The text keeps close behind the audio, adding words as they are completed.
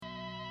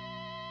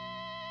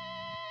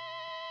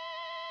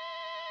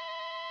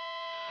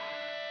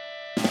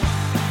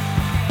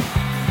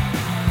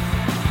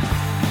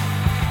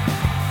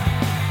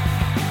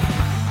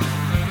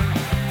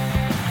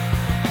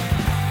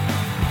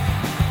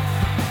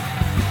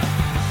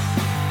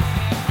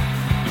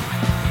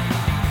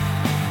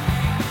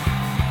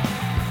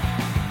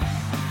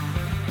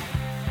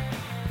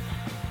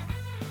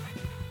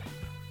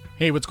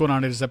Hey, what's going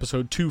on? It is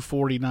episode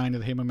 249 of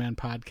the Hey My Man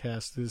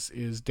podcast. This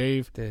is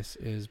Dave. This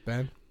is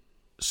Ben.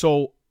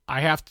 So I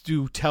have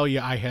to tell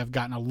you, I have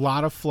gotten a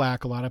lot of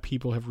flack. A lot of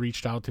people have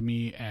reached out to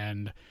me,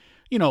 and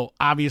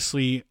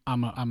obviously,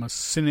 I'm a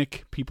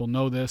cynic. People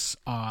know this.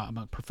 I'm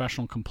a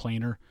professional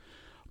complainer,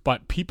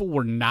 but people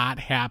were not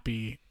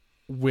happy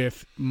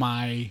with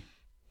my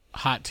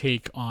hot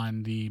take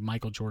on the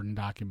Michael Jordan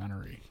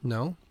documentary.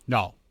 No.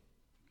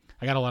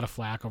 I got a lot of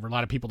flack over a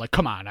lot of people like,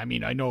 come on. I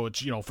mean, I know it's,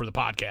 for the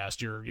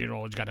podcast,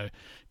 it's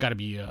gotta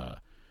be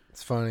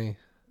It's funny.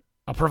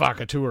 a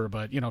provocateur,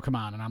 but come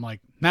on. And I'm like,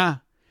 nah.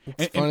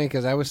 It's funny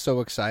because I was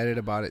so excited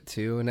about it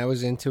too, and I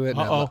was into it.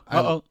 And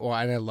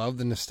I love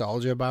the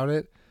nostalgia about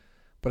it.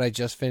 But I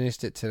just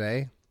finished it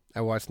today.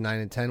 I watched 9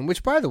 and 10,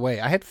 which, by the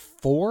way, I had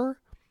 4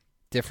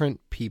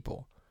 different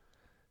people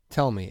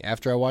tell me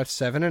after I watched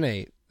 7 and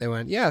 8. They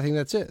went, "Yeah, I think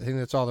that's it. I think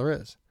that's all there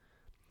is."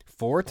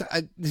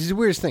 This is the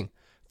weirdest thing.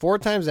 4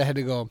 times I had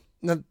to go,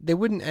 no, they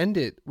wouldn't end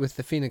it with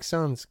the Phoenix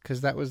Suns because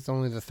that was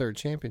only the 3rd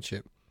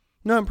championship.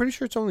 No, I'm pretty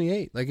sure it's only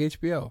 8, like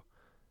HBO.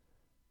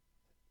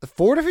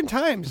 4 different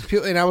times.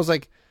 And I was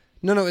like,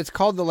 no, it's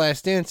called The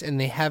Last Dance, and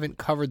they haven't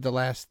covered the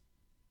last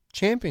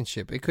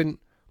championship. It couldn't.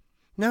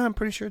 No, I'm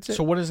pretty sure it's it.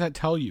 So what does that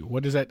tell you?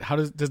 What does that? How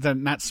does that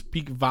not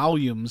speak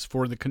volumes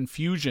for the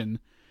confusion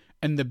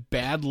and the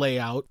bad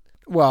layout?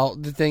 Well,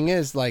 the thing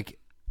is, like,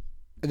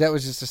 that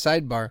was just a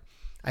sidebar.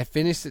 I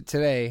finished it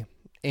today,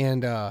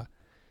 and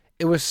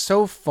it was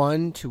so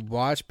fun to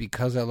watch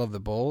because I love the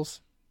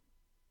Bulls,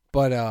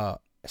 but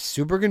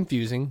super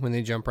confusing when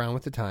they jump around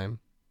with the time.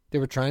 They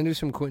were trying to do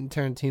some Quentin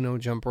Tarantino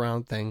jump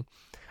around thing.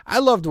 I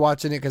loved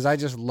watching it because I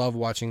just love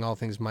watching all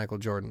things Michael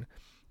Jordan,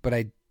 but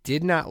I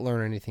did not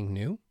learn anything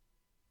new.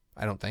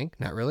 I don't think.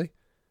 Not really.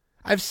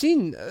 I've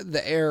seen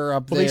the error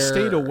up there. Well, they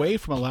stayed away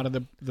from a lot of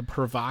the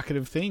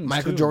provocative things.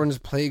 Michael Jordan's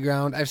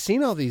playground. I've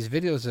seen all these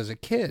videos as a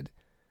kid,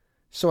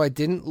 so I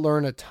didn't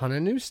learn a ton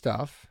of new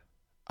stuff.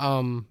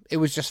 It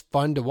was just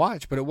fun to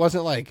watch, but it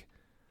wasn't like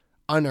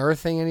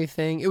unearthing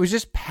anything. It was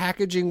just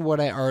packaging what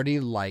I already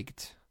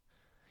liked.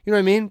 You know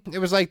what I mean? It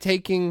was like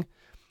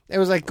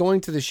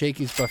going to the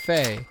Shakey's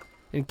buffet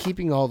and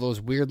keeping all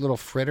those weird little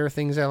fritter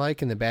things I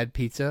like and the bad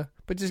pizza,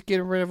 but just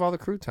getting rid of all the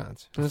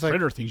croutons. And it's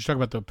fritter like, things. You talk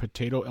about the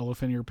potato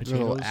elephant ear potatoes?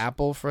 Little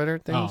apple fritter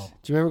things. Oh.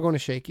 Do you remember going to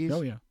Shakey's?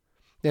 Oh, yeah.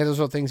 They had those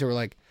little things that were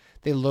like,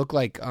 they look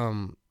like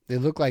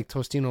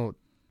Tostino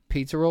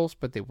pizza rolls,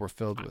 but they were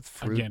filled with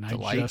fruit. Again,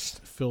 delight. I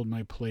just filled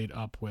my plate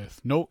up with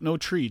no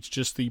treats,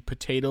 just the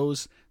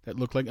potatoes that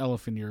look like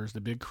elephant ears,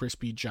 the big,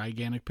 crispy,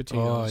 gigantic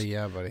potatoes. Oh,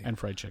 yeah, buddy. And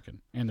fried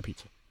chicken and the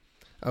pizza.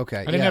 Okay.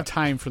 I didn't have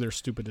time for their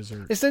stupid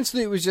dessert.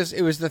 Essentially, it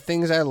was the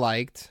things I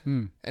liked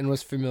and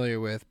was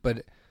familiar with,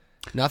 but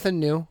nothing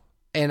new.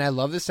 And I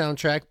love the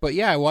soundtrack. But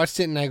yeah, I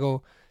watched it and I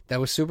go, that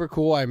was super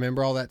cool. I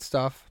remember all that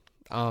stuff.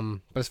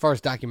 But as far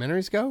as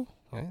documentaries go,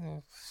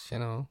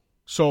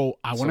 So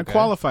I want to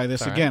qualify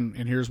this Sorry. again,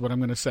 and here's what I'm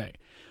going to say.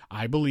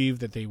 I believe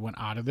that they went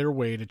out of their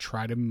way to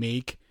try to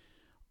make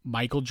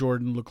Michael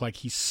Jordan look like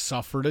he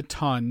suffered a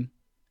ton,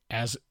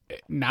 as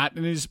not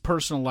in his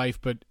personal life,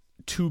 but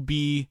to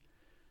be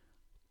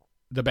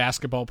the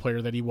basketball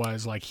player that he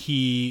was. Like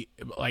he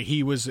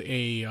was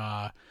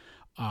a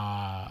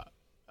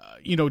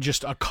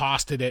just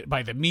accosted it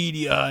by the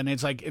media, and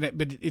it's like,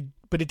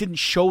 but it didn't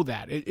show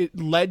that. It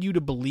led you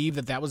to believe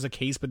that was the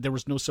case, but there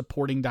was no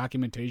supporting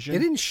documentation. They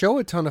didn't show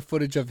a ton of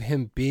footage of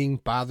him being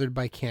bothered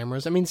by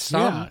cameras. I mean,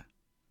 some. Yeah.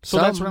 So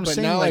that's what I'm but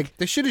saying. Now, like,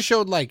 they should have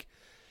showed like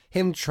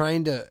him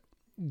trying to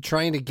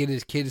get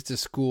his kids to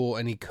school,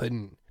 and he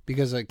couldn't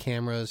because of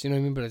cameras. You know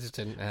what I mean? But it just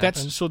didn't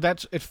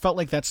happen. It felt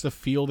like that's the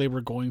feel they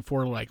were going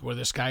for, like where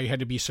this guy had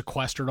to be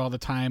sequestered all the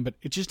time, but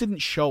it just didn't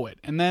show it.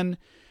 And then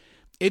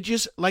it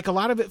just, like, a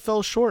lot of it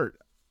fell short.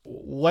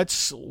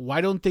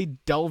 Why don't they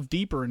delve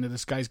deeper into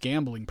this guy's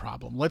gambling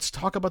problem? Let's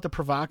talk about the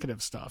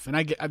provocative stuff.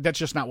 And that's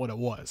just not what it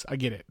was. I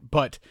get it.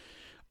 But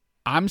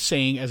I'm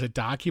saying, as a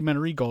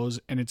documentary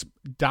goes, and it's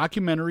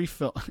documentary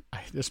film,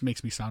 this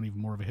makes me sound even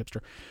more of a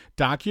hipster.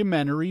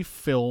 Documentary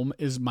film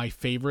is my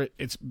favorite.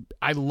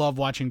 I love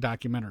watching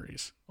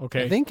documentaries.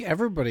 Okay, I think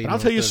everybody. But I'll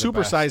tell you,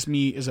 Super Size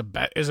Me is a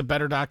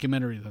better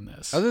documentary than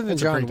this. Other than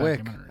John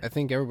Wick, I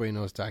think everybody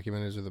knows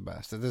documentaries are the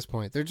best at this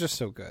point. They're just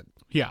so good.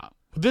 Yeah,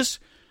 this,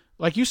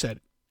 like you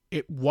said,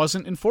 it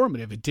wasn't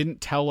informative. It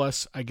didn't tell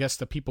us, I guess,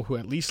 the people who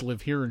at least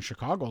live here in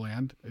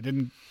Chicagoland. It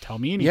didn't tell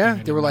me anything.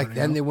 Yeah, they were like,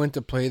 then they went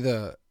to play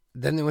the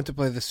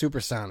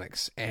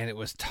Supersonics, and it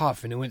was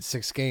tough, and it went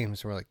 6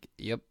 games. We're like,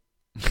 yep.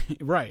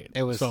 Right.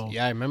 It was,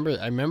 I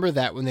remember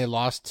that when they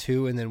lost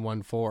 2 and then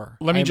won 4.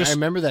 I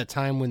remember that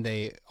time when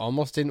they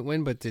almost didn't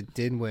win, but they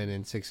did win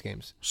in 6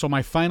 games. So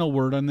my final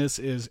word on this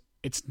is,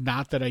 it's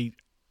not that I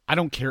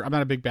don't care. I'm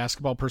not a big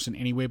basketball person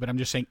anyway, but I'm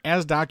just saying,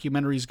 as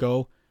documentaries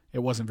go, it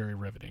wasn't very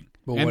riveting.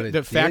 But and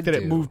the fact that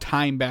it moved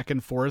time back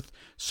and forth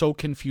so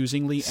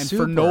confusingly and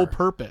for no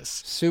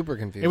purpose. Super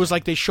confusing. It was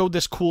like they showed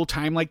this cool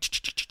time, like,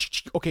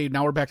 okay,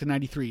 now we're back to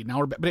 93. Now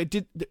we're back. But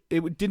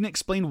it didn't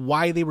explain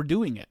why they were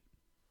doing it.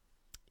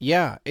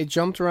 Yeah, it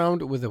jumped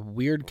around with a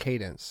weird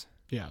cadence.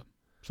 Yeah.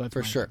 So that's for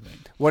my sure. thing.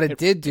 What it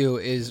did do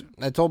is,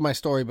 I told my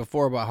story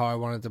before about how I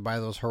wanted to buy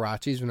those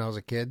Hirachis when I was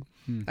a kid.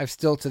 I've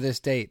still, to this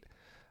date,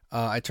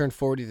 I turned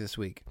 40 this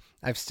week.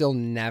 I've still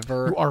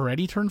never... You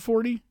already turned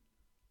 40?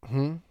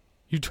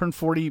 You turned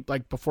 40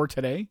 like before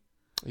today?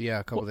 Yeah,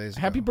 a couple days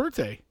ago. Happy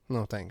birthday.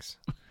 No, thanks.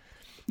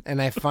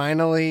 And I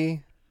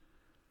finally...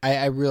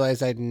 I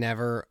realized I'd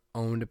never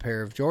owned a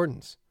pair of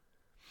Jordans.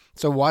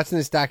 So watching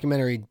this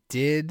documentary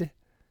did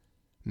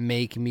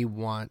make me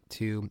want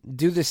to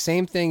do the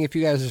same thing. If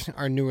you guys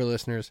are newer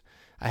listeners,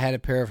 I had a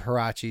pair of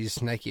Hirachis,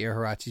 Nike Air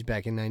Hirachis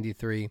back in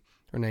 93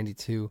 or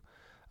 92.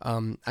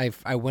 I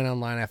went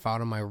online, I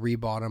found them, I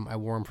rebought them, I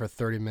wore them for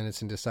 30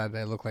 minutes and decided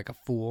I looked like a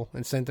fool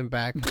and sent them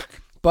back.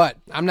 But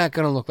I'm not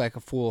going to look like a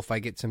fool if I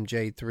get some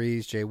J3s,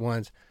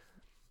 J1s.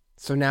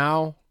 So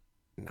now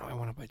I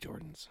want to buy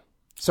Jordans.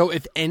 So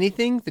if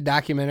anything, the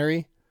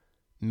documentary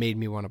made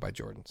me want to buy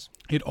Jordans.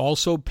 It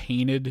also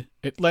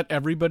let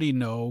everybody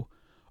know,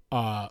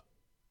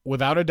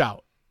 without a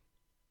doubt,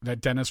 that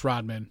Dennis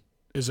Rodman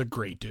is a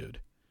great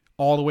dude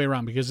all the way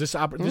around, because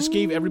this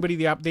gave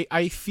everybody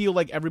I feel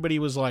like everybody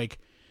was like,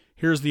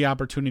 here's the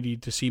opportunity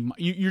to see.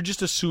 You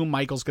just assume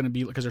Michael's going to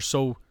be, because they're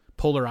so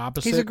polar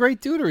opposite. He's a great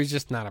dude, or he's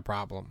just not a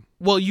problem.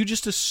 Well,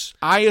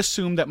 I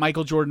assumed that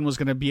Michael Jordan was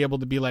going to be able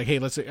to be like, hey,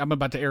 I'm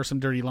about to air some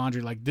dirty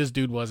laundry. Like, this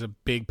dude was a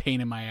big pain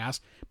in my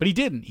ass, but he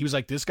didn't. He was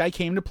like, this guy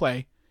came to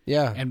play.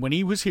 Yeah. And when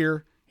he was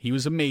here, he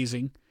was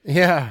amazing.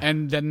 Yeah.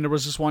 And then there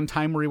was this one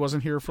time where he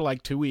wasn't here for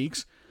like 2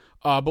 weeks.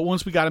 But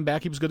once we got him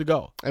back, he was good to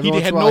go.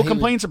 He had no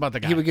complaints about the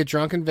guy. He would get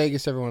drunk in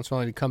Vegas every once in a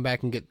while, and he'd come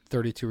back and get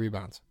 32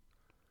 rebounds.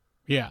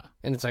 Yeah.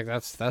 And it's like,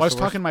 that's I was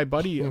talking to my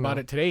buddy about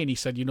it today, and he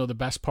said, the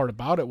best part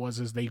about it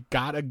is they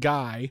got a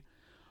guy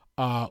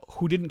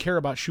who didn't care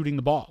about shooting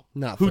the ball.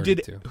 Not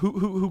 32.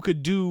 Who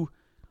could do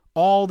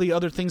all the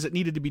other things that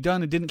needed to be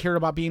done and didn't care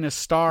about being a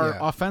star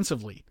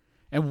offensively.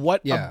 And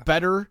what a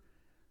better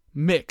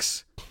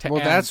mix to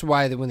add. That's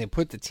why when they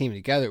put the team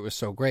together, it was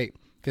so great,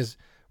 because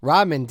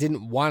Rodman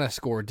didn't want to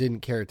score, didn't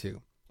care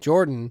to.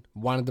 Jordan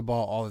wanted the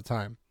ball all the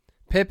time.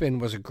 Pippen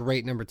was a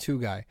great number 2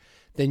 guy.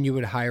 Then you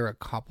would hire a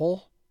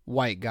couple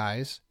white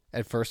guys.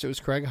 At first it was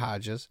Craig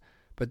Hodges,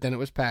 but then it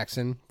was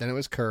Paxson, then it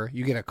was Kerr.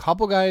 You get a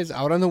couple guys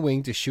out on the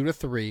wing to shoot a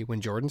 3 when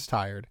Jordan's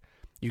tired.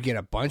 You get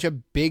a bunch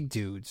of big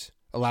dudes,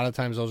 a lot of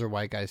times those are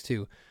white guys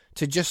too,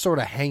 to just sort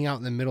of hang out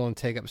in the middle and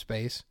take up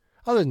space.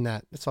 Other than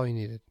that, that's all you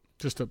needed.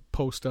 Just to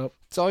post up.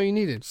 That's all you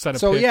needed. Set a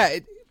so pick. Yeah,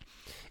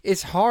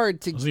 it's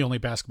hard to... Those are the only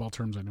basketball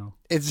terms I know.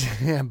 It's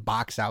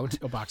box out.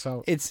 A box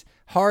out. It's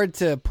hard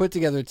to put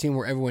together a team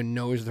where everyone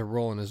knows their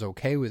role and is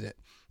okay with it,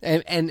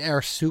 and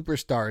are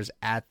superstars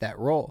at that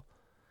role.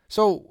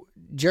 So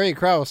Jerry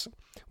Krause,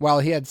 while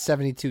he had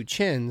 72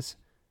 chins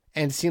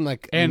and seemed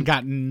like... And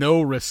got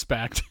no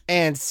respect.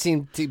 And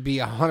seemed to be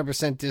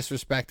 100%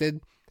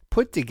 disrespected,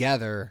 put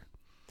together...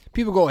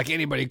 People go like,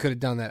 anybody could have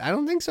done that. I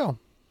don't think so.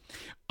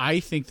 I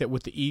think that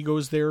with the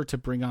egos there to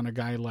bring on a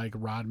guy like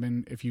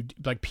Rodman, if you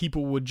like,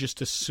 people would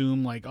just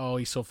assume like, oh,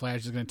 he's so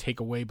flashy, he's going to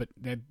take away. But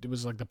it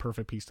was like the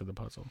perfect piece to the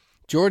puzzle.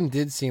 Jordan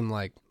did seem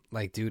like,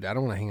 dude, I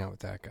don't want to hang out with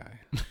that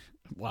guy.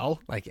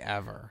 Well, like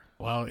ever.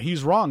 Well,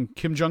 he's wrong.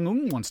 Kim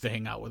Jong-un wants to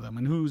hang out with him,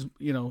 and who's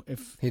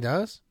if he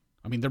does.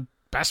 I mean, they're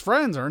best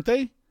friends, aren't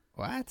they?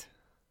 What?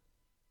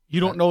 You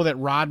don't know that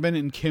Rodman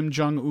and Kim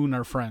Jong-un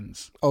are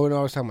friends? Oh no,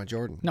 I was talking about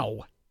Jordan.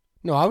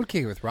 No, I would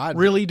kick it with Rodman.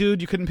 Really,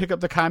 dude? You couldn't pick up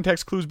the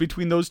context clues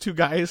between those two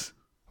guys?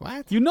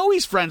 What? You know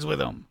he's friends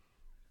with him.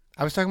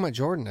 I was talking about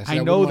Jordan. I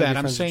know that.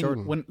 I'm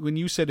saying when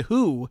you said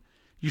who,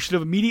 you should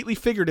have immediately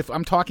figured if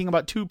I'm talking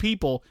about two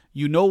people,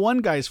 one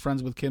guy's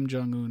friends with Kim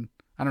Jong-un.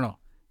 I don't know.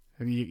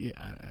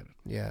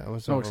 Yeah, it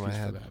was no over excuse my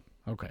head. for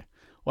that. Okay.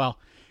 Well,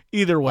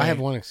 either way, I have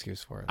one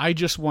excuse for it. I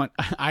just want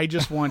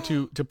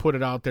to put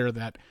it out there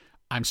that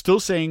I'm still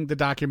saying the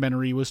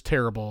documentary was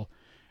terrible.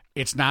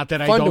 It's not that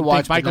Fun I don't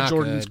think Michael but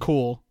Jordan's good.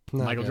 cool.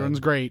 Not Michael good. Jordan's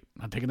great.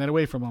 I'm taking that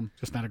away from him.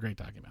 Just not a great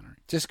documentary.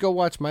 Just go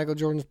watch Michael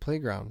Jordan's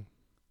Playground.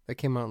 That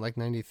came out in like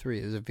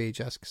 93. It was a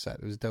VHS cassette.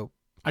 It was dope.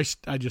 I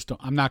just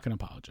don't. I'm not going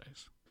to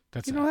apologize.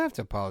 You don't have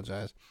to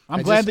apologize.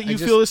 I'm glad that you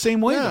feel the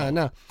same way.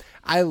 No.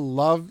 I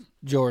love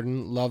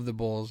Jordan. Love the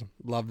Bulls.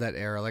 Love that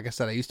era. Like I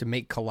said, I used to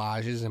make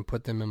collages and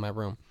put them in my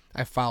room.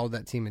 I followed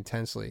that team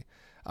intensely,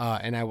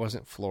 and I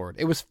wasn't floored.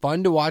 It was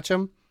fun to watch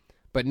them,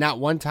 but not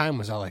one time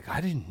was I like,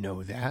 I didn't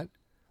know that.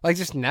 Like,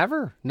 just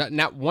never.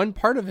 Not one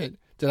part of it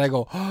did I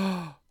go,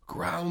 oh,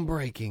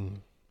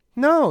 groundbreaking.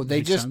 No,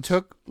 they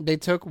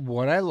took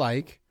what I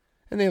like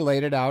and they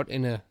laid it out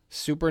in a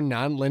super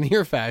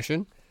non-linear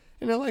fashion,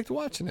 and I liked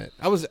watching it.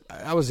 I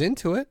was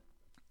into it.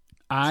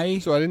 So I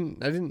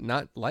didn't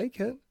not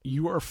like it.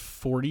 You are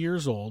 40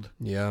 years old.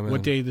 Yeah, man.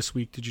 What day this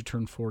week did you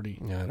turn 40?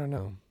 Yeah, I don't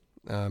know.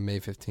 May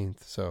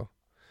 15th. So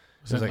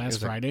was that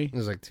last Friday? It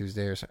was like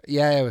Tuesday or something.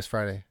 Yeah, it was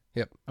Friday.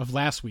 Yep. Of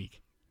last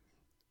week.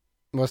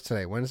 What's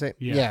today? Wednesday?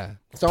 Yeah.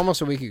 It's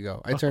almost a week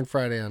ago. I turned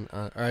 40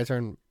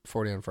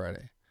 on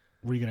Friday.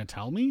 Were you going to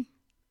tell me?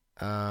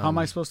 How am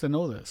I supposed to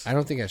know this? I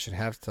don't think I should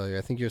have to tell you.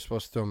 I think you're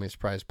supposed to throw me a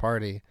surprise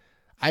party.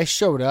 I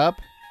showed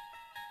up,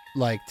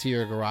 like, to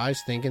your garage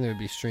thinking there would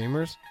be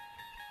streamers,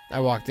 I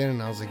walked in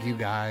and I was like, you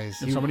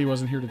guys. If somebody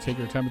wasn't here to take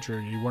your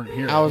temperature, you weren't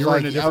here. I was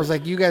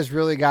like, you guys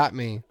really got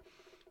me.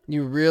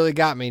 You really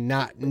got me.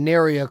 Not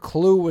nary a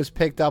clue was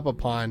picked up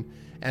upon.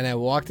 And I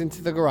walked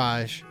into the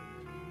garage.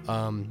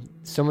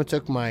 Someone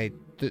took my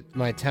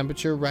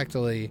temperature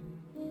rectally.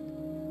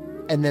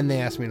 And then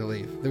they asked me to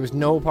leave. There was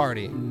no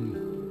party.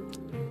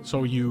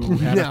 So you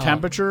had a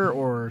temperature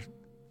or?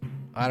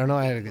 I don't know.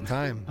 I had a good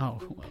time. Oh.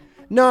 Well.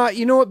 No,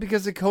 you know what?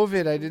 Because of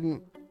COVID, I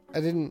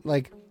didn't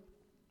like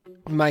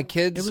my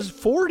kids. It was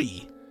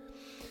 40.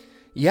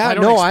 Yeah, I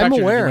don't I'm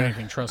aware.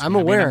 Anything, trust I'm me.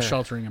 aware. I'm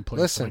sheltering in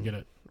place. Listen, so I get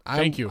it.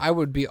 Thank you. I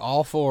would be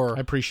all for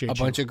I appreciate a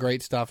bunch of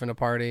great stuff in a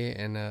party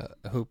and a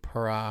hoop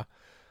hurrah.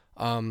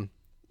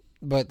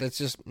 But that's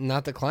just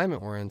not the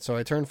climate we're in. So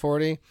I turned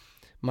 40.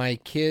 My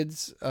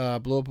kids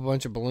blew up a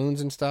bunch of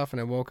balloons and stuff, and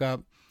I woke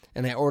up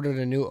and I ordered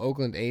a new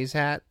Oakland A's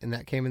hat, and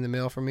that came in the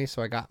mail for me.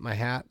 So I got my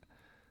hat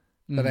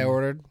that I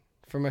ordered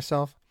for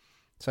myself.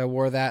 So I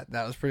wore that.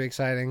 That was pretty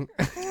exciting.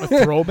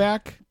 A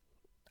throwback?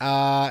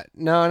 No,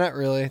 not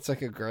really. It's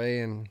like a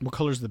gray and. What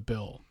color's the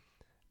bill?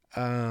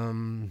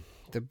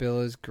 The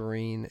bill is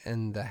green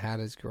and the hat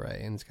is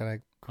gray, and it's got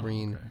a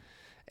green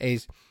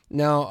A's.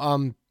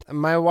 No,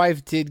 my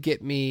wife did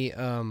get me.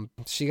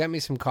 She got me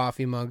some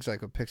coffee mugs,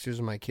 like with pictures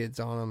of my kids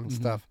on them and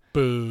stuff.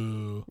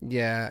 Boo.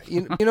 Yeah,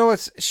 you know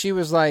what? She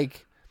was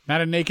like,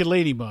 not a naked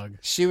lady mug.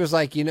 She was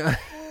like,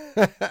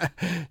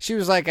 she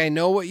was like, I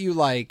know what you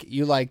like.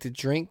 You like to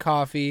drink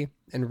coffee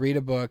and read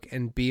a book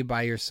and be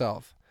by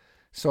yourself.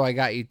 So I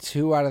got you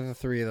 2 out of the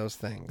 3 of those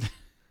things.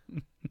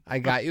 I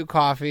got you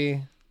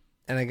coffee,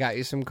 and I got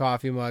you some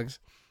coffee mugs,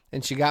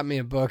 and she got me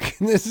a book.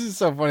 And this is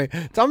so funny.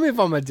 Tell me if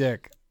I'm a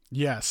dick.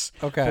 Yes.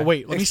 Okay. But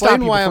wait, let me stop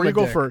you before you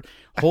go for.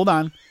 Hold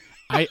on.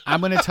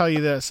 I'm going to tell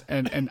you this,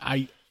 and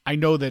I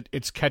know that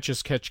it's catch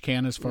as catch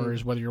can as far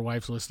as whether your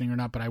wife's listening or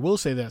not, but I will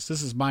say this.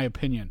 This is my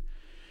opinion.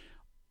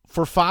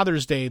 For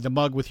Father's Day, the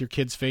mug with your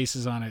kids'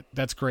 faces on it,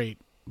 that's great,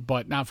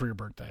 but not for your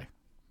birthday.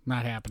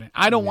 Not happening.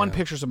 I don't want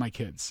pictures of my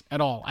kids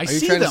at all. Are you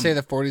trying to say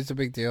the 40 is a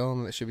big deal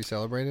and it should be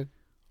celebrated?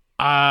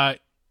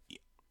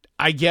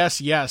 I guess,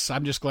 yes.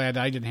 I'm just glad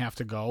I didn't have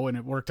to go, and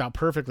it worked out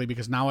perfectly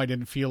because now I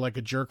didn't feel like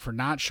a jerk for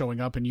not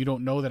showing up, and you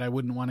don't know that I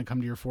wouldn't want to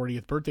come to your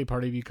 40th birthday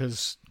party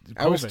because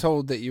COVID. I was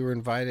told that you were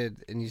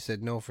invited, and you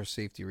said no for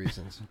safety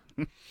reasons.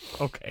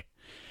 Okay.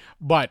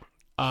 But,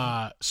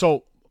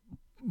 so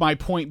my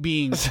point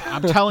being,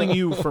 I'm telling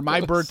you, for my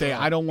birthday,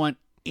 I don't want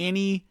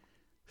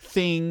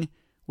anything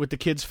with the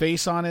kid's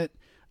face on it.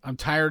 I'm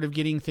tired of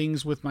getting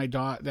things with my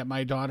that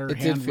my daughter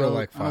hand wrote. Feel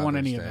like I don't want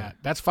any of that.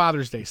 That's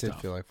Father's Day stuff. It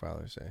did feel like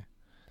Father's Day.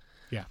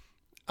 Yeah.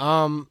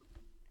 Oh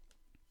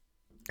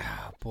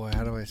boy,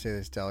 how do I say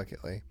this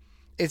delicately?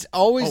 It's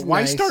always nice.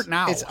 Why start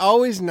now? It's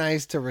always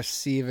nice to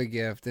receive a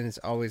gift, and it's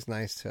always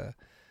nice to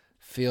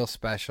feel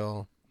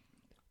special.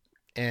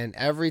 And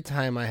every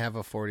time I have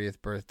a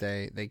 40th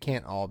birthday, they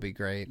can't all be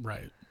great.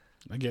 Right.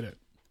 I get it.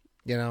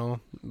 You know,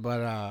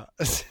 but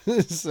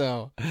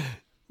so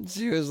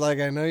she was like,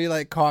 I know you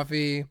like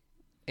coffee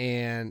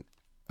and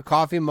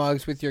coffee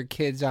mugs with your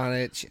kids on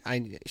it.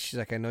 She's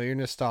like, I know you're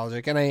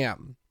nostalgic, and I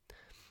am.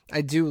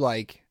 I do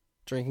like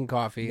drinking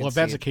coffee. Well, if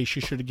that's the case, she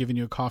should have given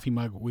you a coffee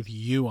mug with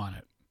you on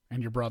it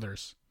and your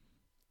brothers.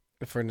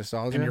 For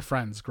nostalgia? And your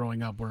friends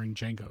growing up wearing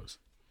Jenkos.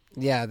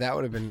 Yeah, that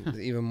would have been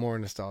even more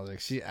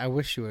nostalgic. I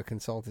wish she would have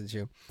consulted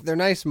you. They're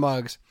nice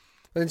mugs.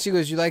 But then she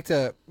goes, you like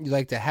to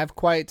have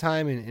quiet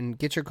time and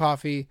get your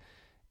coffee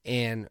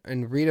and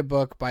read a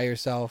book by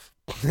yourself.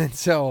 And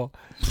so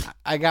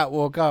I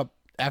woke up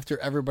after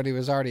everybody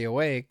was already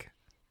awake.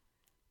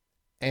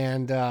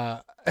 And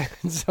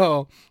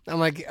so I'm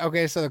like,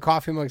 okay, so the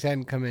coffee mugs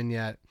hadn't come in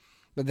yet,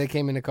 but they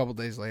came in a couple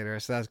days later.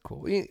 So that's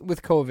cool.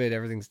 With COVID,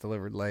 everything's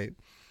delivered late.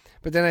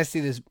 But then I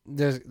see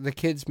the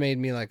kids made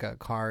me like a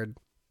card.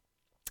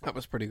 That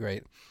was pretty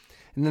great.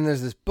 And then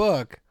there's this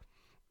book,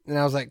 and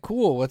I was like,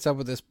 cool, what's up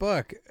with this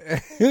book?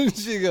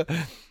 She goes,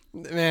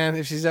 man,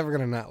 if she's ever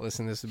going to not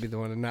listen, this would be the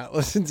one to not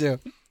listen to.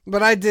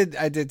 But I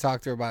did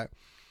talk to her about it.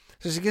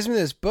 So she gives me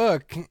this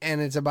book, and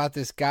it's about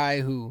this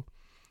guy who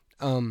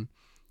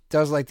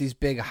does like these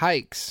big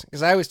hikes.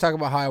 Because I always talk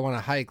about how I want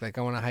to hike. Like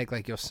I want to hike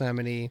like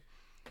Yosemite.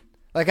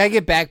 Like I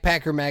get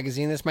Backpacker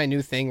magazine. That's my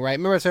new thing, right?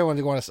 Remember I said I wanted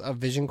to go on a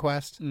Vision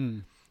Quest?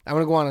 I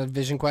want to go on a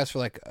Vision Quest for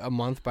like a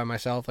month by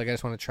myself. Like I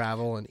just want to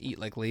travel and eat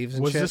like leaves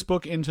and shit. Was this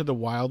book Into the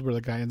Wild where the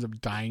guy ends up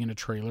dying in a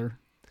trailer?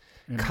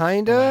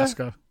 Kinda.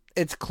 Alaska?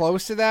 It's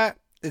close to that.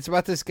 It's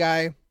about this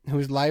guy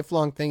whose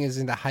lifelong thing is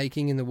into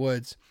hiking in the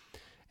woods.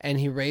 And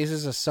he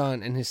raises a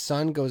son, and his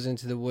son goes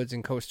into the woods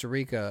in Costa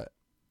Rica,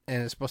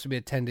 and it's supposed to be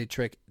a 10-day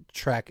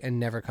trek and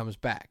never comes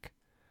back.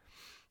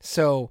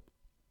 So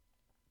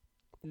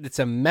it's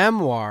a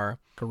memoir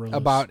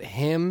about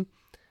him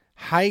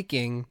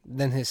hiking,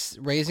 then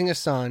raising a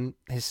son,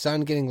 his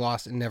son getting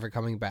lost and never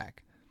coming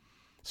back.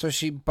 So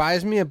she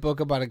buys me a book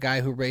about a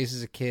guy who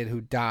raises a kid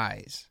who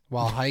dies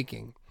while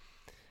hiking.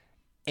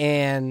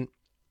 And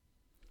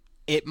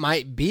it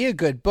might be a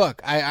good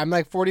book. I'm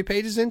like 40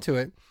 pages into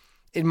it.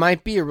 It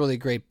might be a really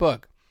great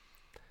book.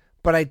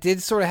 But I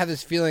did sort of have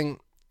this feeling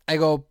I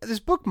go, this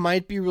book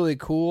might be really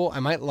cool. I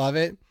might love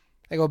it.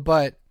 I go,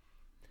 but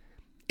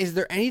is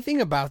there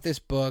anything about this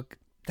book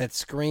that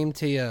screamed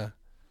to you,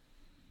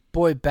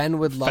 boy, Ben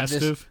would love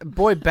Festive? this.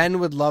 Boy, Ben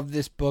would love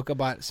this book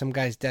about some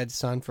guy's dead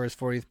son for his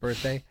 40th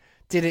birthday.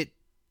 Did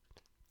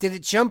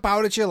it jump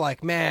out at you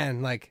like,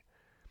 man, like,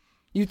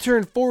 you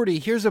turned 40,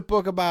 here's a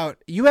book about,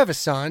 you have a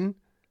son.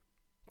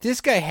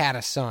 This guy had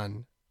a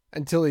son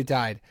until he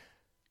died.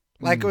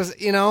 Like, it was,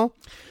 you know?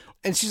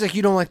 And she's like,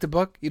 you don't like the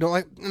book? You don't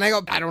like... And I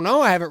go, I don't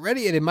know. I haven't read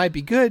it yet. It might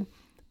be good.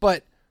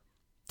 But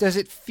does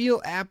it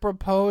feel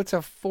apropos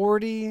to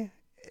 40?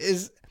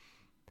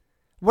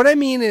 What I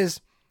mean is,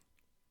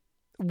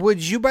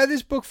 would you buy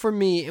this book for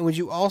me, and would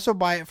you also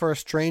buy it for a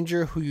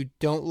stranger who you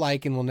don't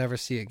like and will never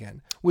see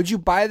again? Would you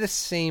buy the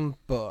same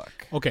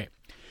book? Okay.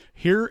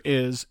 Here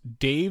is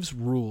Dave's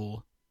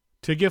rule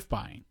to gift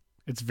buying.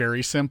 It's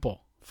very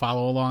simple.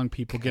 Follow along,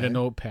 people. Okay. Get a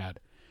notepad.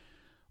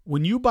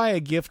 When you buy a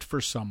gift for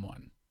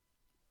someone,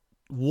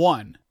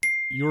 one,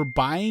 you're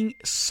buying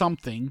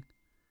something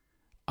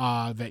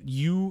that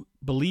you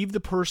believe the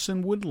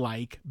person would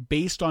like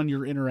based on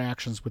your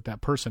interactions with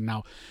that person.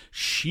 Now,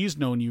 she's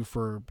known you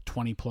for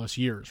 20 plus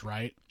years,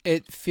 right?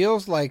 It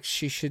feels like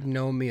she should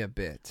know me a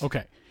bit.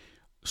 Okay.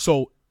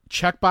 So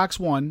checkbox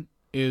one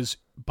is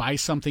buy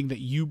something that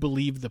you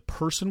believe the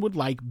person would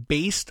like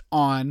based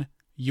on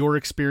your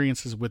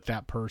experiences with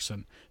that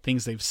person.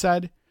 Things they've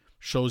said,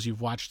 shows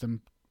you've watched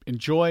them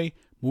enjoy,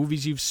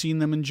 movies you've seen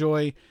them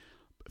enjoy,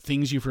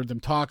 things you've heard them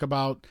talk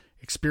about,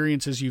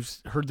 experiences you've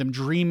heard them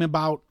dream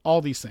about,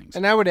 all these things.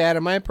 And I would add,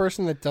 am I a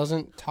person that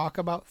doesn't talk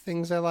about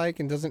things I like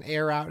and doesn't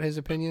air out his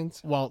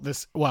opinions? Well,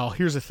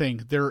 here's the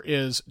thing. There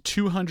is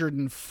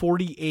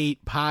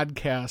 248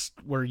 podcasts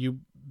where you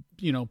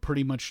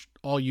pretty much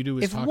all you do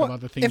is talk about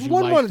the things you like. If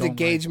one wanted to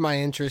gauge my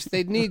interest,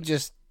 they'd need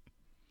just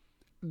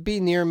be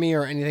near me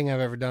or anything I've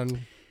ever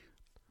done.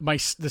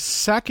 The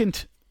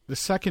second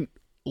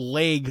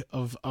leg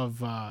of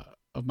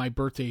my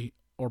birthday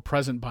or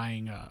present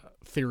buying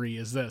theory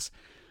is this.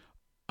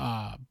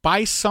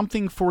 Buy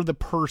something for the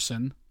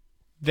person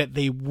that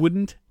they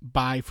wouldn't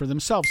buy for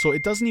themselves. So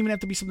it doesn't even have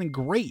to be something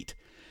great.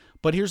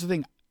 But here's the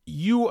thing.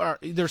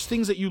 There's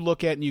things that you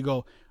look at and you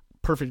go,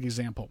 perfect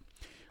example.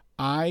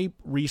 I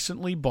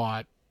recently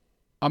bought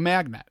a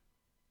magnet,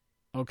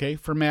 okay,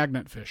 for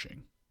magnet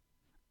fishing.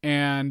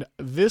 And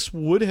this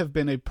would have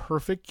been a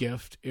perfect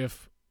gift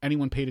if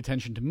anyone paid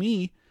attention to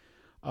me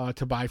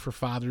to buy for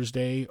Father's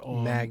Day.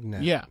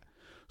 Magnet. Yeah.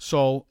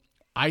 So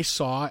I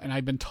saw, and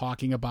I've been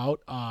talking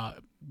about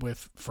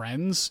with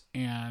friends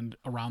and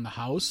around the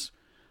house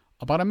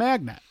about a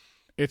magnet.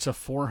 It's a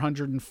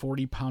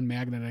 440-pound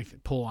magnet I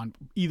pull on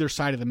either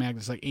side of the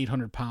magnet. It's like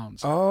 800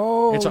 pounds.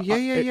 Oh, it's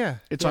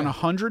It's on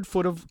 100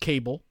 foot of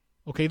cable.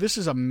 Okay, this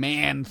is a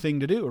man thing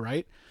to do,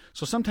 right?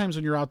 So sometimes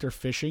when you're out there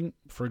fishing,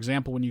 for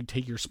example, when you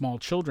take your small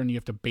children, you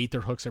have to bait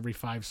their hooks every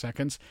 5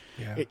 seconds.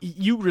 Yeah.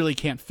 You really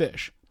can't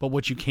fish. But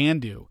what you can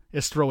do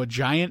is throw a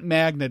giant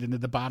magnet into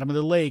the bottom of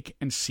the lake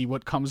and see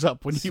what comes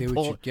up when you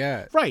pull what you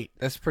get. Right.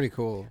 That's pretty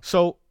cool.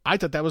 So I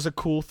thought that was a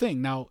cool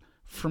thing. Now,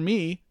 for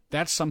me,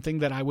 that's something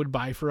that I would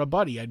buy for a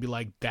buddy. I'd be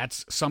like,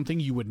 that's something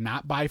you would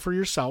not buy for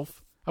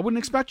yourself. I wouldn't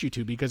expect you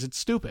to because it's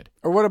stupid.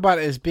 Or what about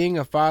as being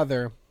a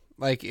father,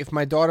 like if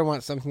my daughter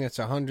wants something that's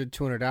 $100,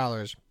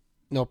 $200,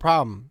 no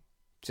problem.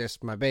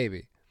 Just my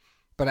baby.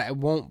 But I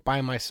won't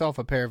buy myself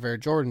a pair of Air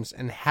Jordans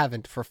and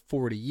haven't for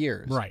 40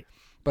 years. Right.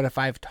 But if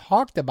I've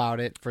talked about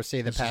it for,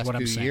 say, the past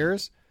few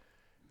years,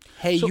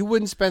 hey, you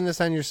wouldn't spend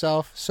this on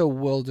yourself, so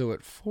we'll do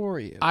it for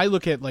you. I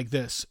look at it like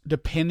this,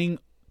 depending,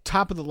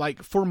 top of the,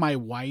 like, for my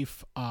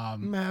wife,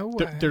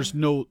 there's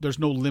no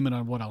limit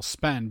on what I'll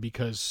spend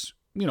because,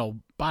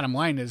 bottom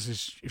line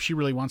is if she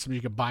really wants something,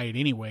 she could buy it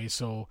anyway.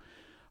 So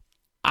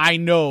I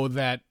know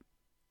that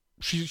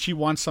she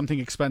wants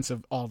something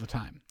expensive all the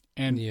time.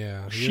 And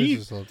yeah,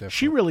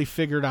 she really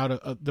figured out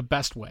the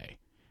best way.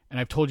 And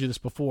I've told you this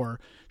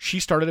before. She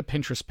started a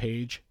Pinterest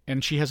page,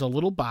 and she has a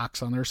little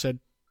box on there that said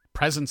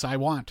presents I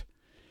want.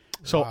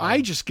 So wow.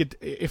 I just get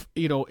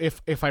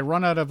if I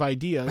run out of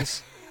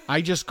ideas,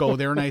 I just go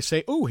there and I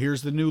say, "Oh,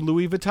 here's the new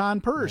Louis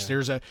Vuitton purse." Yeah.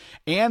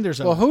 There's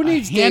a who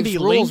needs handy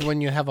Dave's link rules when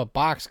you have a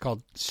box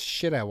called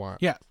shit I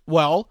want? Yeah.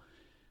 Well,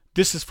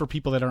 this is for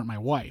people that aren't my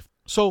wife.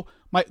 So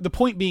the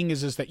point being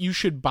is that you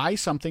should buy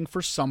something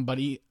for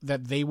somebody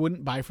that they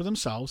wouldn't buy for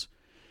themselves.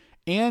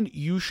 And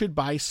you should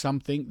buy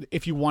something,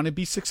 if you want to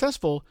be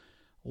successful,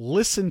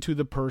 listen to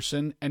the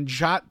person and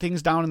jot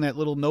things down in that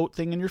little note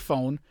thing in your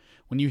phone.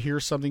 When you hear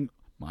something,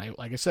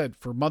 like I said,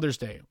 for Mother's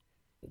Day,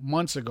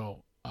 months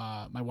ago,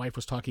 my wife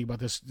was talking about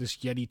this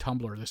Yeti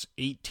tumbler, this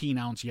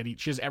 18-ounce Yeti.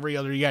 She has every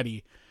other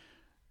Yeti.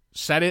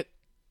 Said it.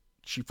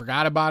 She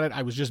forgot about it.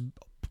 I was just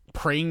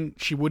praying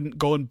she wouldn't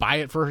go and buy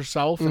it for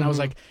herself. And I was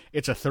like,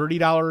 it's a $30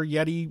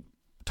 Yeti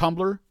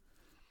tumbler,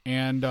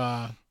 and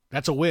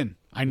that's a win.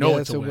 I know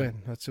it's a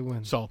win. That's a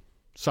win. So,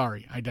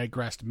 sorry, I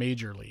digressed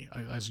majorly,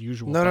 as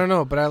usual.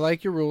 No. But I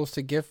like your rules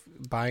to gift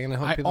buying, and I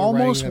hope people are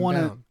writing them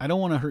down. I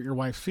don't want to hurt your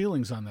wife's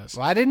feelings on this.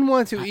 Well, I didn't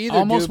want to either. I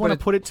almost want to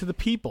put it to the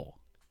people.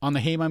 on the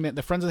Hey My Man,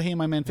 the Friends of the Hey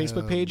My Man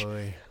Facebook page.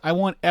 Boy. I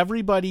want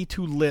everybody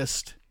to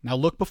list. Now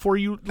look before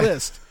you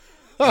list.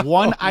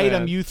 One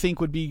item you think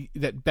would be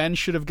that Ben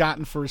should have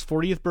gotten for his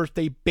 40th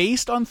birthday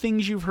based on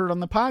things you've heard on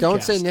the podcast.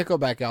 Don't say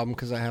Nickelback album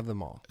because I have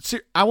them all.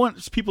 I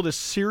want people to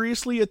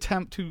seriously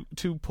attempt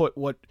to put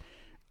what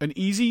an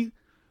easy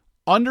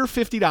under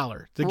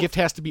 $50. The gift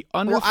has to be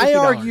under $50. I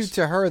argued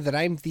to her that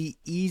I'm the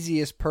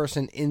easiest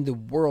person in the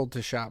world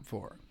to shop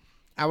for.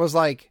 I was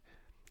like,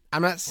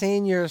 I'm not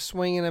saying you're a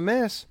swing and a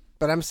miss,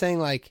 but I'm saying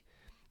like,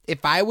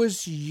 if I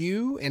was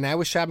you and I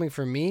was shopping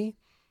for me,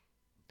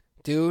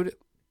 dude,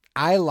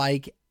 I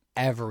like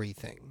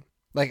everything.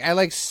 Like, I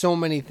like so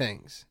many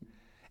things.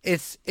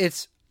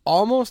 It's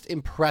almost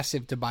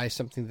impressive to buy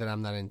something that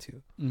I'm not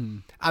into.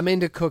 I'm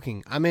into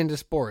cooking. I'm into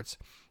sports.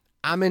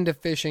 I'm into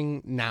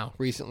fishing now,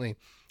 recently.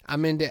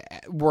 I'm into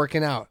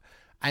working out.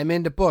 I'm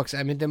into books.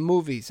 I'm into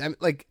movies. I'm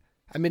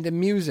into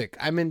music.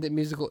 I'm into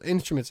musical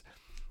instruments.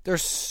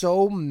 There's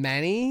so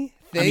many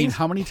things. I mean,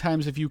 how many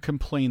times have you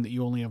complained that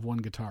you only have one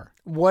guitar?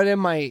 What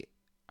am I...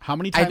 How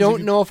many times? I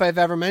don't know if I've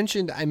ever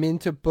mentioned I'm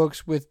into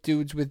books with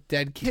dudes with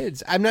dead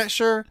kids. I'm not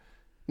sure.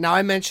 Now,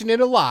 I mention it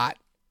a lot,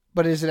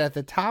 but is it at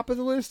the top of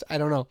the list? I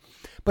don't know.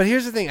 But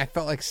here's the thing. I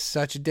felt like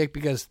such a dick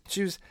because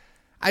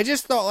I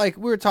just thought like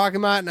we were talking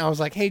about it, and I was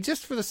like, hey,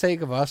 just for the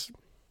sake of us,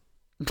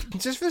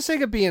 just for the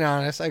sake of being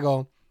honest, I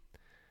go,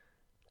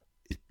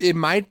 it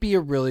might be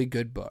a really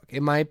good book.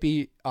 It might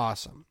be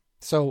awesome.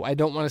 So I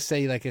don't want to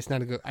say like it's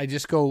not a good. I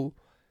just go,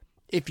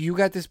 if you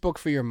got this book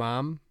for your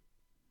mom,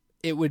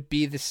 it would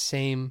be the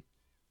same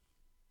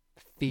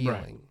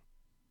feeling,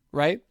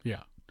 right?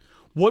 Yeah.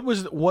 What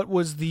was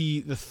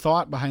the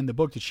thought behind the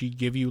book? Did she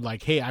give you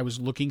like, hey, I was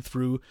looking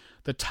through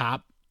the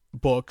top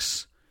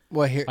books.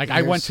 Well,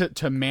 I went to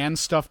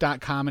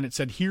manstuff.com and it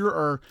said, here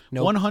are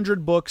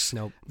 100 books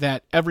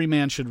that every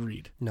man should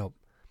read. Nope.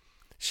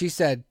 She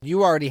said,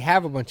 you already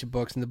have a bunch of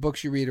books, and the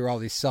books you read are all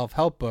these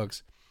self-help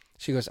books.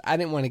 She goes, I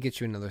didn't want to get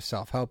you another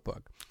self-help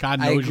book. God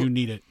knows you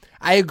need it.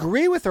 I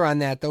agree with her on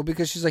that, though,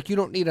 because she's like, you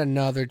don't need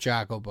another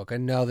Jocko book,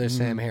 another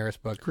Sam Harris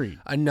book,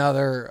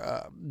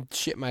 another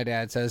shit my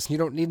dad says. You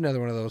don't need another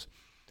one of those.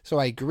 So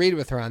I agreed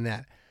with her on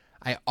that.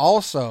 I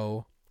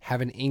also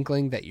have an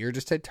inkling that you're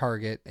just at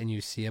Target and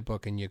you see a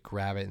book and you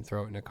grab it and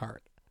throw it in a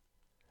cart.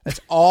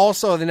 That's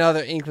also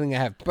another inkling I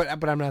have, but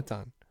I'm not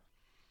done.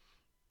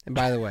 And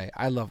by the way,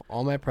 I love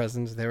all my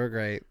presents. They were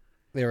great.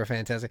 They were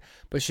fantastic.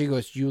 But she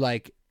goes, you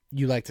like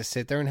to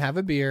sit there and have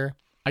a beer.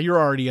 You're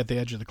already at the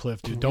edge of the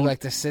cliff, dude. You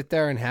like to sit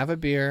there and have a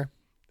beer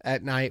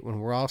at night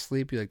when we're all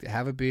asleep. You like to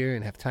have a beer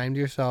and have time to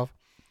yourself.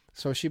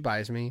 So she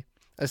buys me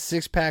a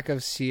 6-pack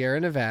of Sierra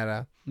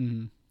Nevada.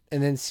 Mm-hmm.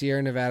 And then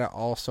Sierra Nevada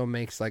also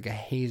makes like a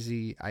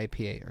hazy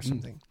IPA or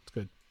something. It's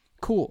good.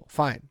 Cool.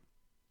 Fine.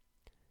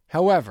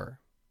 However,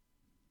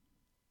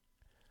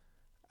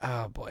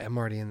 oh boy, I'm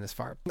already in this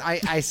far.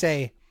 I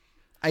say,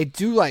 I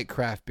do like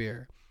craft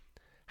beer.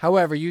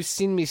 However, you've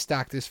seen me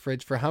stock this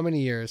fridge for how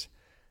many years?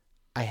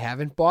 I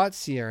haven't bought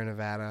Sierra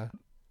Nevada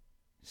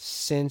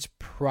since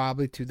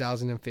probably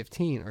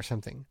 2015 or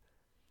something.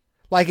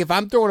 Like if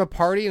I'm throwing a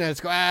party and I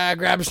just go,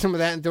 grab some of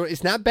that and throw it.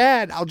 It's not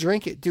bad. I'll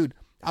drink it. Dude,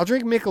 I'll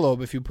drink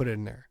Michelob if you put it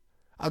in there.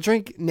 I'll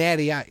drink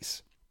Natty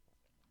Ice.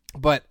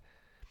 But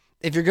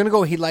if you're going to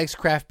go, he likes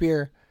craft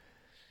beer,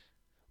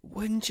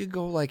 wouldn't you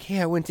go like,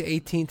 hey, I went to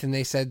 18th and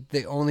they said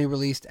they only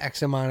released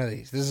X amount of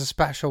these. This is a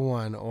special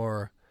one.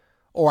 Or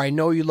I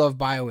know you love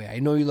BioWay. I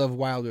know you love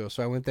Wild Ale,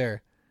 so I went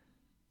there.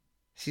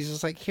 She's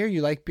just like, here,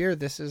 you like beer.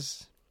 This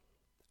is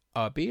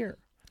a beer.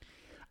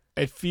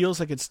 It feels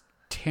like it's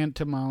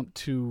tantamount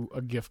to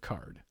a gift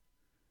card.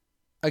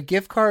 A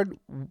gift card,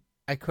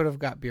 I could have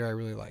got beer I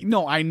really like.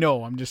 No, I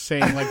know. I'm just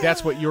saying, like,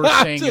 that's what you're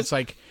saying. It's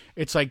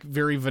like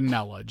very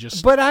vanilla.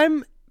 But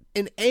I'm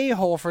an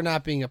a-hole for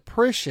not being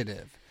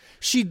appreciative.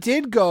 She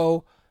did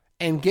go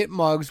and get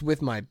mugs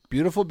with my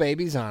beautiful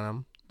babies on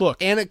them. Look,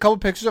 and a couple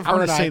pictures of her. I'm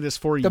going to say this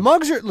for you. The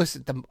mugs are,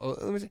 listen,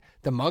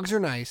 the mugs are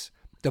nice.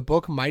 The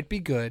book might be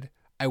good.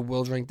 I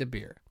will drink the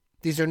beer.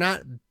 These are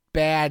not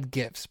bad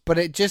gifts, but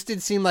it just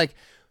did seem like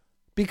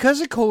because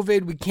of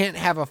COVID, we can't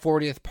have a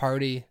 40th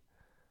party.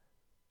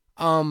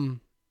 But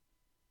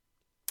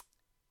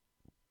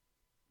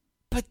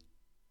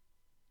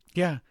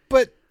yeah,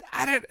 but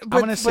I don't. But,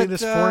 I'm going to say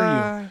this for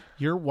you.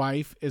 Your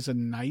wife is a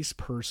nice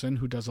person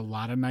who does a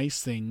lot of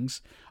nice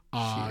things.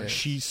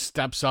 She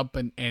steps up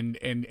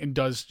and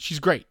does. She's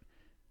great.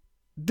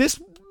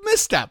 This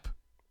misstep.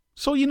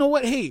 So you know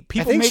what? Hey,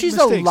 people make mistakes.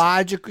 I think she's a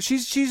logical.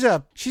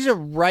 She's a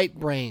right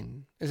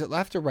brain. Is it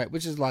left or right?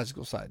 Which is the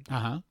logical side?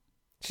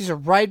 She's a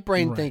right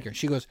brain thinker.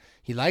 She goes,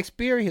 he likes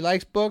beer. He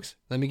likes books.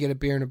 Let me get a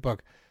beer and a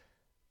book.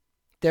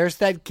 There's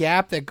that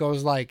gap that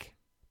goes like,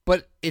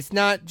 but it's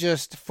not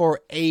just for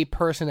a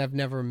person I've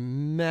never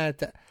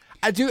met.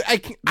 I don't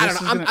know.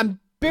 I'm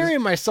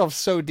burying myself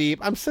so deep.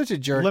 I'm such a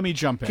jerk. Let me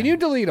jump in. Can you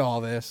delete all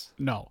this?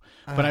 No,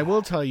 but I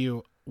will tell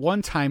you.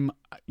 One time,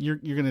 you're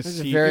gonna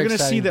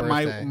see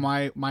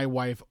that my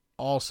wife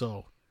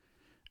also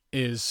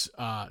is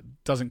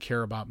doesn't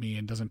care about me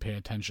and doesn't pay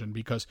attention,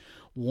 because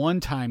one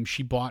time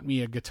she bought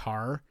me a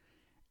guitar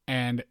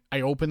And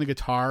I opened the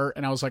guitar,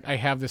 and I was like, I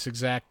have this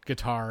exact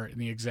guitar in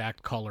the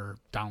exact color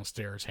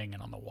downstairs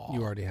hanging on the wall.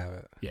 You already have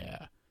it.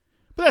 Yeah.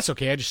 But that's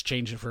okay. I just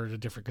changed it for a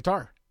different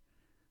guitar.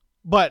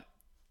 But,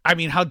 I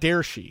mean, how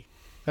dare she?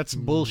 That's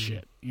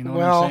bullshit. You know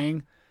what I'm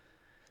saying?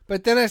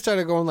 But then I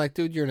started going like,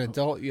 dude, you're an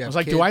adult. You have I was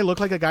like, kids. do I look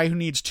like a guy who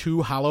needs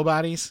 2 hollow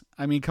bodies?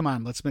 I mean, come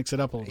on. Let's mix it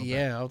up a little bit.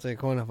 Yeah, I'll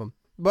take one of them.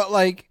 But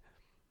like,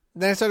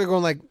 then I started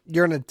going like,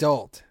 you're an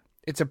adult.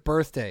 It's a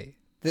birthday.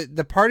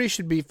 The party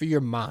should be for your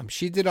mom.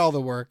 She did all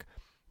the work.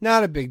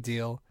 Not a big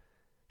deal.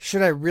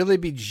 Should I really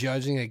be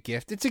judging a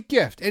gift? It's a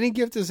gift. Any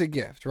gift is a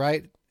gift,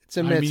 right? It's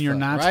a mitzvah, I mean, you're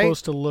not right?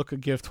 supposed to look a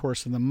gift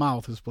horse in the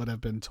mouth is what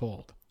I've been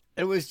told.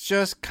 It was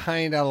just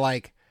kind of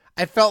like,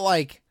 I felt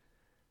like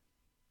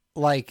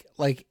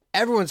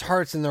everyone's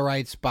heart's in the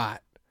right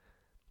spot.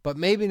 But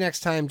maybe next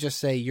time just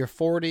say, you're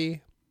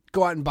 40,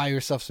 go out and buy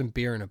yourself some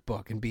beer and a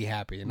book and be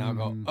happy. And I'll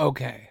go,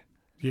 okay.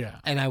 Yeah.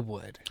 And I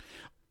would.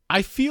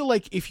 I feel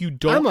like if you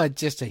don't... I'm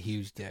just a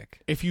huge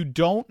dick. If you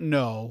don't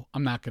know,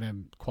 I'm not going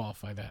to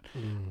qualify that.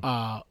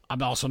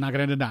 I'm also not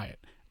going to deny it.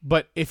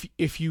 But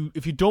if you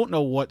don't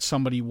know what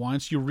somebody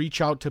wants, you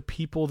reach out to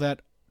people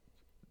that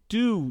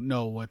do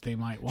know what they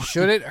might want.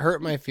 Should it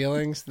hurt my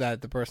feelings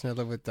that the person I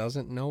live with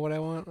doesn't know what I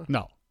want?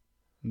 No.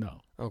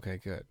 Okay,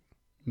 good.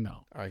 No.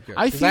 All right, good.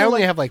 I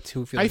only have like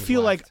 2 feelings I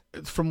feel left.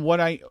 like from what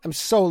I'm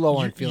so low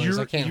on feelings.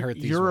 I can't hurt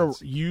these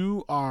ones.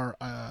 You are...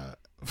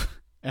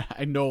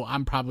 I know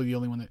I'm probably the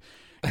only one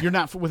that... You're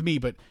not with me,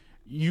 but...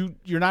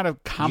 You're not a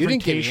confrontational. You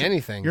didn't give me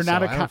anything. You're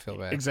not I don't feel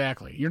bad.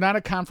 Exactly. You're not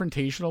a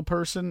confrontational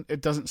person.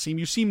 It doesn't seem.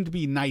 You seem to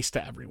be nice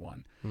to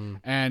everyone,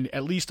 and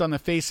at least on the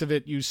face of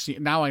it, you see.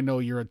 Now I know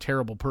you're a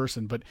terrible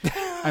person, but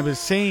I was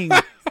saying.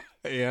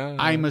 Yeah.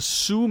 I'm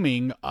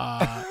assuming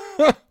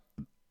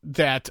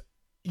that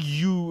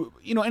you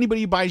know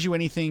anybody who buys you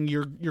anything,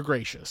 you're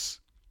gracious.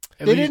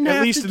 They didn't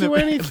have to do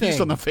anything. At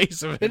least on the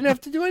face of it, they didn't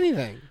have to do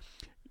anything.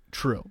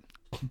 True.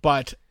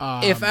 But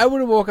if I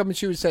would have woke up and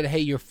she would have said, hey,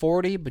 you're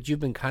 40, but you've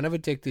been kind of a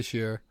dick this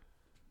year,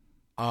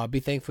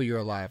 be thankful you're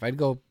alive. I'd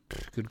go,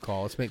 good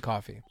call. Let's make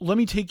coffee. Let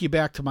me take you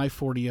back to my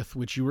 40th,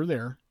 which you were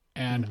there.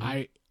 And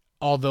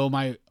although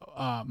my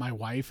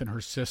wife and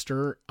her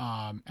sister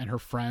and her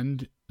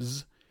friends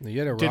you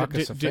had a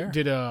raucous affair.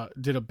 Did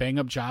a bang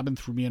up job and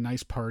threw me a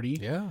nice party.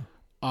 Yeah.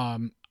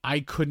 I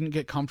couldn't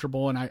get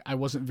comfortable, and I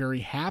wasn't very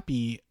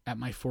happy at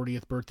my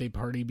 40th birthday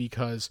party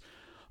because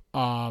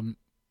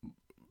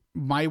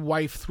my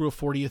wife threw a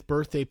 40th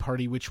birthday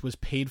party, which was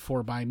paid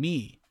for by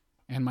me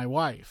and my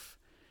wife.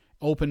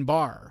 Open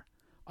bar.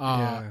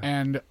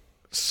 And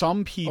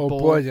some people... Oh,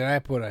 boy, did I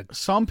put a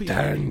some people,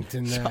 dent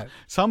in that.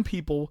 Some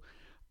people...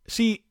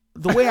 See,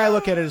 the way I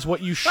look at it is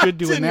what you should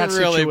do in that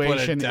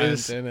situation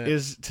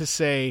is to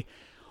say,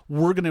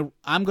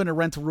 I'm going to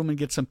rent a room and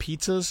get some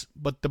pizzas,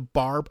 but the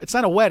bar... It's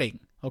not a wedding,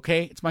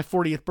 okay? It's my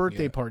 40th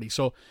birthday party,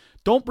 so...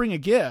 Don't bring a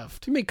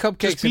gift. You make cupcakes.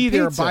 Just be and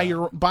there.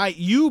 Pizza.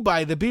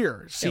 Buy the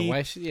beer. See,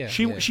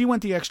 she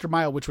went the extra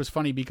mile, which was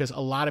funny because a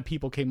lot of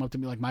people came up to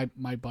me, like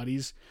my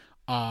buddies.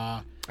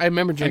 I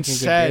remember drinking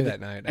good beer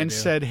that night. And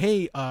said,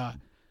 "Hey,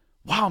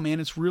 wow, man,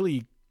 it's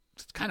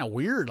kind of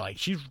weird. Like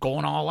she's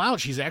going all out.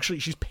 She's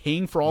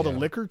paying for all the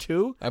liquor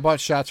too." I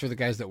bought shots for the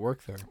guys that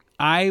work there.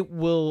 I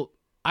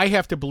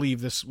have to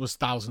believe this was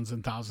thousands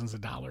and thousands of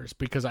dollars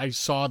because I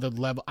saw the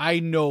level. I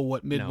know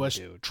what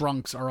Midwest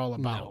drunks are all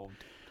about. No.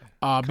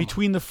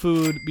 Between the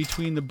food,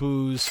 between the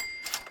booze,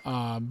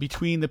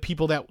 between the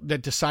people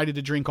that decided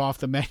to drink off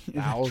the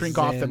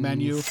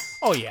menu.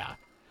 Oh yeah,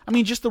 I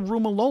mean just the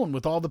room alone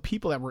with all the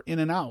people that were in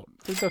and out.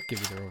 They'll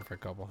give you the room for a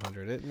couple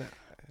hundred.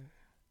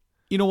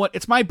 You know what?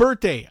 It's my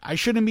birthday. I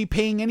shouldn't be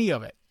paying any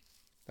of it.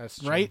 That's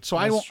true. Right. So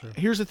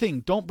here's the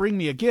thing: don't bring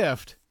me a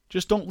gift.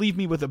 Just don't leave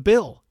me with a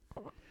bill.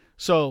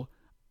 So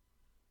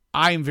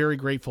I am very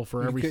grateful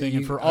for everything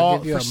and for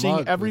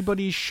seeing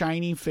everybody's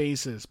shiny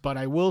faces. But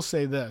I will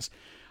say this.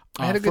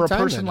 I had a good for a time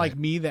person like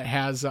me that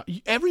has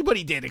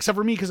everybody did except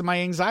for me because of my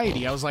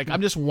anxiety. I was like,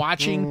 I'm just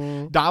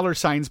watching dollar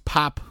signs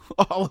pop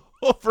all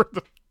over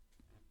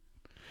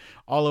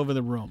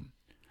the room,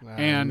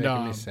 and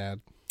making me sad.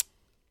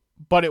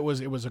 But it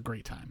was a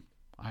great time.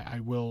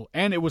 I will,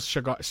 and it was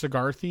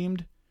cigar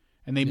themed,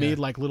 and they made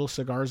like little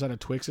cigars out of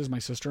Twixes. My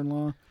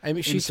sister-in-law. I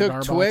mean, she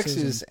took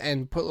Twixes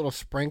and put little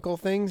sprinkle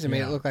things and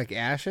made it look like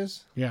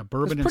ashes. Yeah,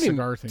 bourbon and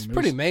cigar theme. It's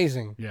pretty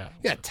amazing. Yeah.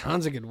 You got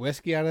tons of good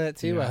whiskey out of that,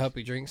 too. Yeah. I hope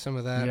you drink some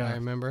of that, I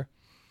remember.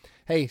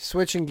 Hey,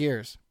 switching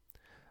gears.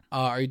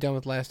 Are you done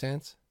with Last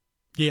Dance?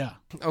 Yeah.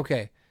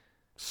 Okay.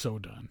 So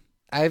done.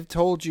 I've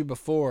told you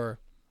before,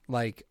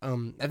 like, I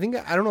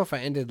don't know if I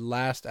ended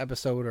last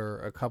episode or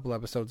a couple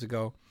episodes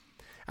ago.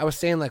 I was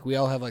saying like we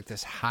all have like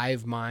this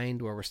hive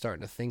mind where we're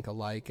starting to think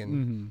alike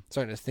and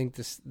starting to think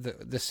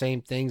the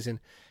same things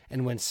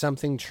and when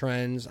something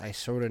trends, I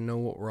sort of know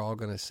what we're all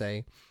going to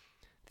say.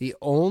 The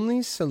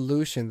only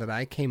solution that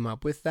I came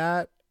up with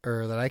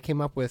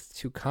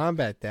to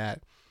combat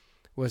that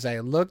was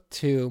a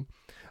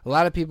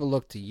lot of people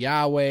look to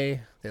Yahweh,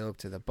 they look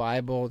to the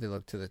Bible, they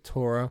look to the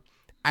Torah.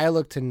 I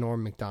look to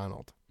Norm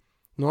Macdonald.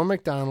 Norm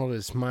Macdonald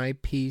is my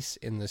piece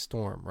in the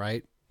storm,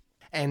 right?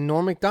 And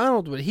Norm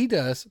Macdonald, what he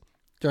does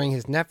during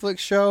his Netflix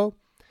show,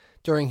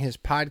 during his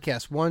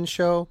Podcast One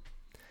show,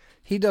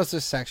 he does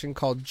this section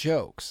called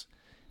Jokes.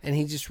 And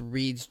he just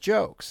reads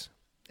jokes.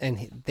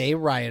 And they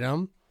write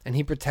them. And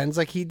he pretends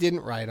like he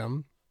didn't write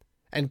them.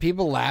 And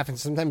people laugh. And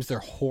sometimes they're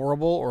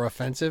horrible or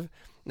offensive.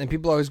 And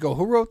people always go,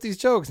 who wrote these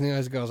jokes? And he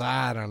always goes,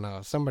 I don't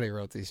know. Somebody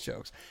wrote these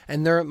jokes.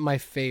 And they're my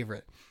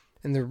favorite.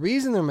 And the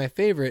reason they're my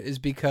favorite is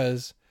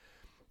because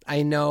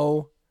I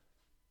know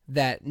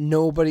that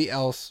nobody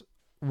else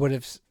would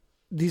have.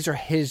 These are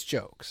his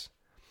jokes.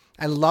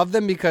 I love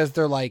them because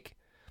they're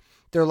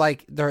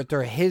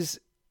his.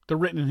 They're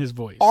written in his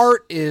voice.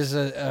 Art is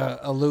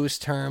a loose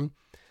term,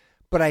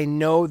 but I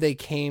know they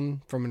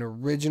came from an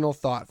original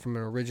thought, from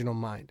an original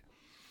mind.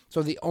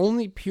 So the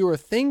only pure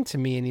thing to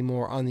me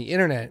anymore on the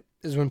internet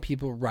is when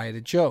people write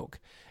a joke.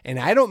 And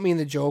I don't mean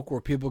the joke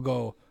where people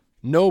go,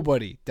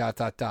 nobody, ...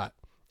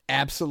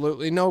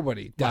 Absolutely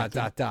nobody, ...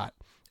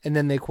 And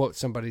then they quote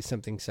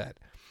something said.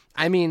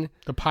 I mean,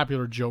 the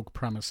popular joke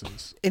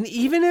premises. And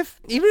even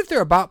if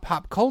they're about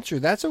pop culture,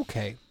 that's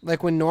okay.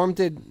 Like when Norm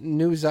did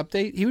News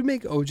Update, he would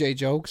make OJ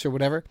jokes or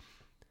whatever.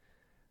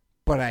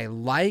 But I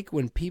like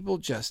when people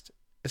just,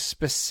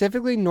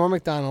 specifically Norm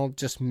Macdonald,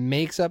 just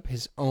makes up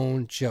his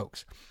own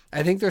jokes.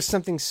 I think there's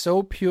something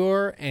so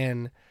pure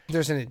and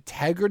there's an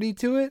integrity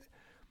to it.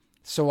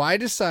 So I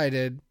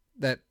decided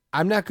that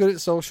I'm not good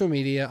at social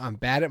media. I'm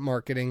bad at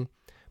marketing.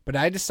 But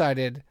I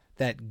decided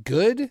that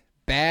good,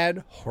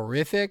 bad,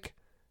 horrific,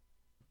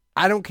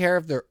 I don't care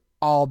if they're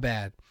all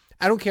bad.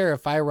 I don't care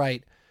if I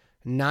write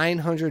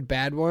 900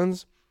 bad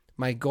ones.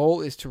 My goal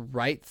is to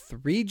write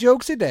 3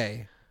 jokes a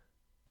day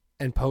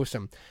and post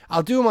them.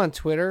 I'll do them on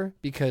Twitter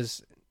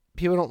because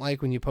people don't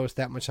like when you post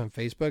that much on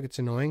Facebook. It's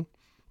annoying.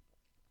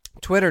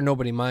 Twitter,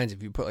 nobody minds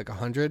if you put like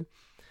 100.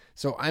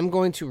 So I'm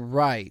going to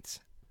write.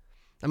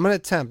 I'm going to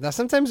attempt. Now,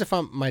 sometimes if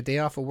I'm my day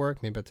off of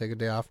work, maybe I'll take a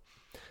day off.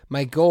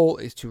 My goal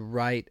is to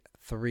write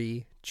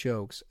 3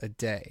 jokes a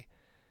day.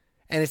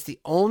 And it's the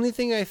only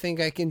thing I think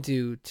I can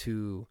do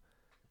to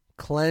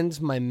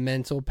cleanse my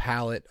mental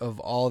palate of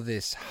all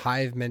this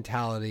hive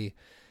mentality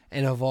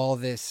and of all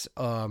this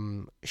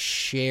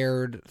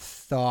shared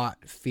thought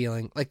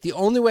feeling. Like the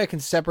only way I can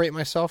separate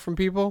myself from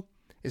people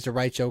is to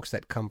write jokes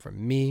that come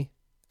from me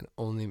and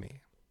only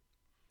me.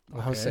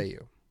 Well, how say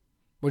you?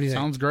 What do you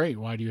think? Sounds great.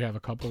 Why do you have a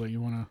couple that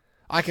you want to?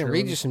 I can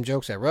read you some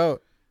jokes I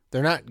wrote.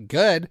 They're not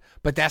good,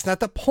 but that's not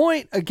the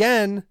point.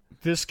 Again,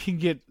 this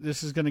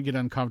is going to get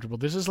uncomfortable.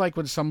 This is like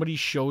when somebody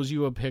shows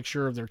you a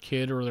picture of their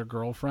kid or their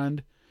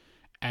girlfriend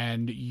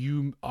and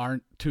you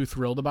aren't too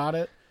thrilled about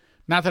it.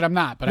 Not that I'm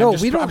not, but no,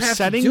 I'm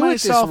setting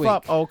myself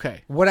up.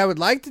 Okay. What I would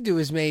like to do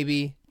is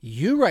maybe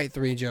you write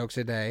 3 jokes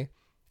a day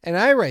and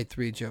I write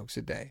 3 jokes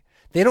a day.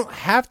 They don't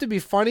have to be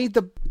funny.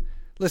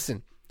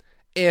 Listen,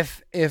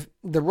 if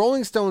the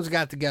Rolling Stones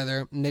got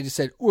together and they just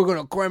said, we're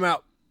going to cram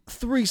out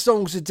 3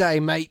 songs a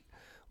day, mate.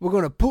 We're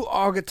going to put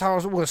our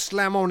guitars, we're going to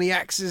slam on the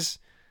axes.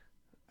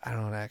 I don't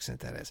know what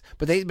accent that is.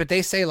 But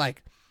they say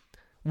like,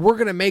 we're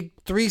going to make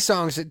 3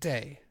 songs a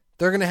day.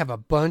 They're going to have a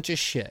bunch of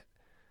shit.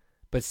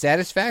 But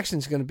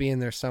Satisfaction's going to be in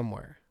there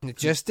somewhere. It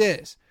just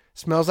is.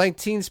 Smells Like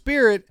Teen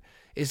Spirit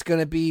is going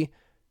to be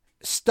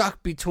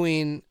stuck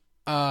between,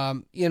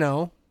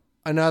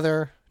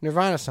 another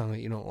Nirvana song that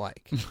you don't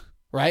like.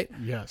 Right?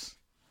 Yes.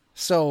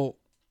 So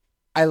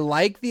I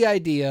like the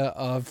idea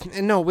of,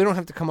 and no, we don't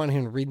have to come on here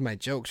and read my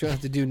jokes. You don't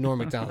have to do Norm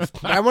Macdonald's.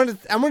 But I wanted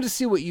to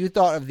see what you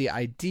thought of the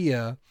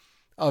idea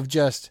of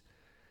just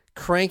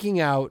cranking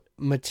out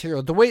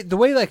material. The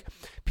way like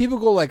people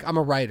go like, I'm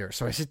a writer,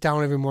 so I sit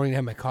down every morning and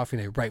have my coffee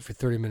and I write for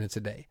 30 minutes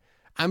a day.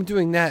 I'm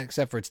doing that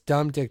except for it's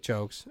dumb dick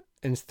jokes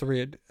and it's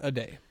 3 a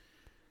day.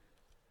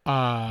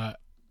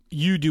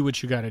 You do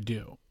what you got to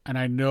do. And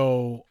I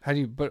know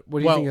but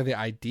what do you think of the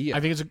idea?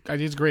 I think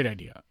it's a great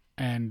idea.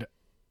 And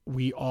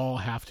we all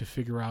have to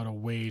figure out a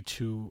way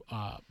to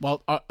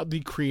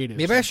be creative.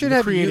 Maybe I should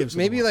have creatives.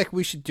 Maybe like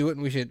we should do it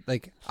and we should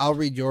like I'll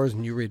read yours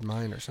and you read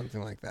mine or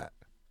something like that.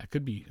 It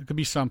could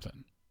be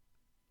something.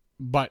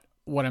 But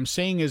what I'm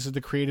saying is that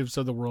the creatives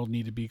of the world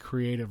need to be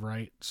creative,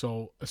 right?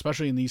 So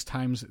especially in these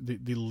times,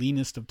 the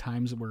leanest of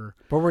times But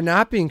we're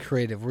not being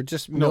creative. We're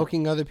just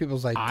milking other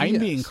people's ideas. I'm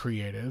being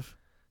creative.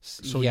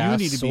 So yeah, you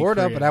need to be sort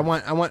creative. of,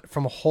 but I want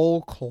from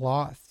whole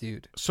cloth,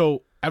 dude.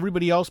 So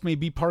everybody else may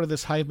be part of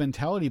this hive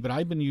mentality, but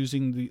I've been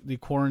using the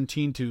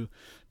quarantine to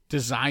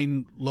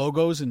design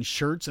logos and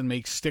shirts and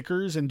make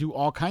stickers and do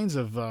all kinds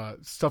of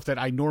stuff that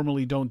I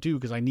normally don't do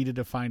because I needed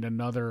to find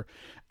another.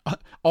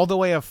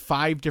 Although I have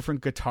 5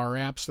 different guitar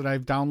apps that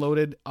I've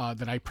downloaded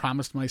that I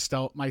promised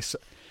myself,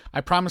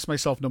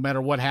 no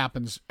matter what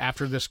happens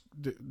after this,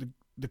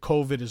 the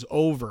COVID is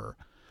over,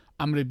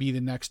 I'm going to be the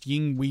next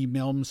Yngwie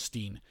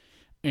Malmsteen.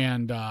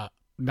 And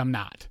I'm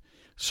not.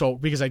 So,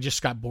 because I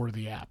just got bored of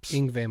the apps.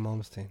 Yngwie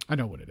Malmsteen. I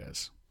know what it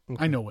is.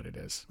 Okay. I know what it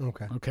is.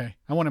 Okay.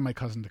 I wanted my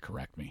cousin to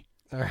correct me.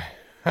 All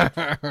right.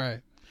 All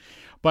right.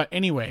 But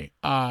anyway,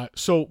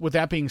 so with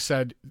that being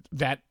said,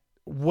 that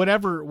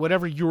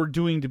whatever you're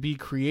doing to be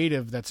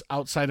creative that's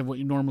outside of what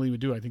you normally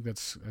would do, I think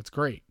that's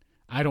great.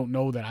 I don't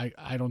know that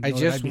I don't know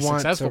that I'd be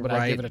successful, but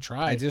I'd give it a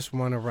try. I just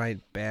want to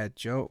write bad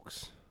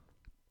jokes.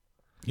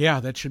 Yeah,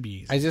 that should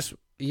be easy.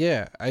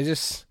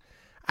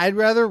 I'd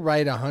rather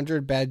write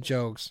 100 bad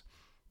jokes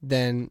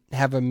than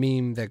have a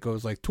meme that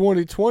goes like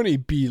 2020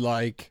 be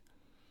like.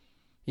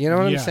 You know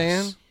what I'm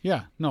saying?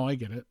 Yeah, no, I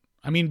get it.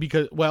 I mean,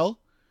 because, well,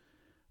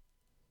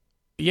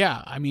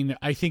 yeah, I mean,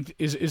 I think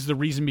is the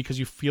reason because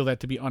you feel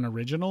that to be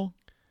unoriginal?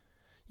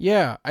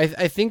 Yeah, I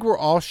think we're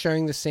all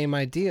sharing the same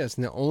ideas,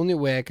 and the only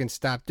way I can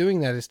stop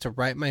doing that is to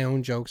write my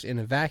own jokes in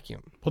a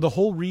vacuum. Well, the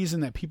whole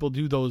reason that people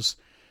do those,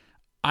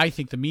 I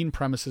think the meme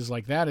premises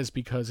like that is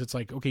because it's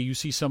like, okay, you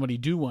see somebody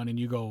do one and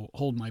you go,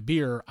 hold my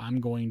beer,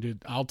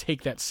 I'll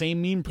take that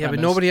same meme premise. Yeah, but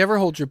nobody ever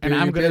holds your beer.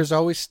 Your beer's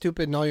always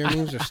stupid and all your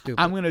memes are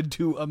stupid. I'm going to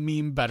do a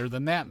meme better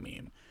than that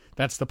meme.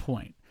 That's the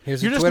point.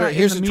 Here's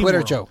a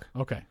Twitter joke.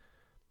 Okay.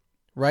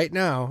 Right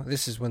now,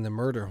 this is when the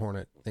murder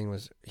hornet thing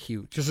was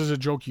huge. This is a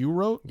joke you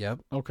wrote? Yep.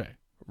 Okay.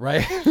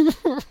 Right.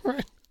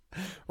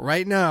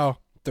 Right now,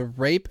 the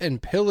rape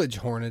and pillage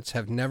hornets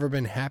have never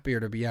been happier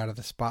to be out of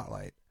the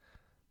spotlight.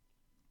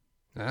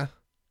 Huh?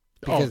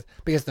 Because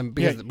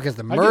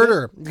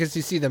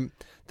you see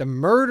the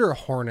murder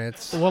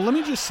hornets. Well, let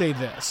me just say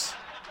this.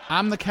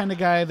 I'm the kind of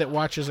guy that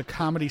watches a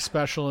comedy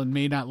special and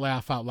may not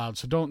laugh out loud.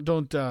 So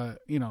don't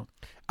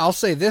I'll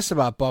say this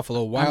about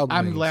Buffalo Wild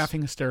Wings. I'm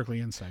laughing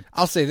hysterically inside.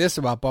 I'll say this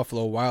about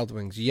Buffalo Wild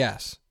Wings.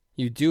 Yes,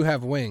 you do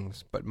have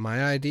wings, but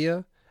my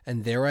idea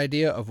and their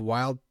idea of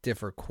wild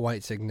differ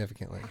quite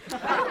significantly.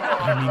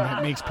 I mean,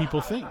 that makes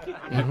people think.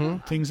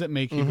 Mm-hmm. Things that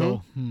make you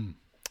go,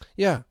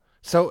 Yeah.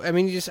 So I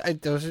mean,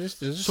 those are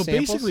so samples.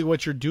 Basically,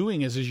 what you're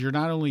doing is you're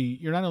not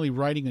only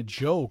writing a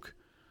joke,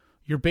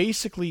 you're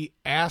basically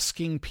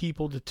asking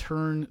people to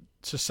turn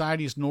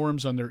society's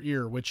norms on their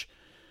ear, which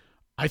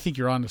I think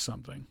you're onto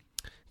something.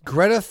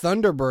 Greta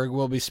Thunberg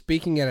will be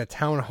speaking at a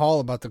town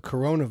hall about the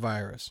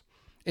coronavirus.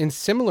 In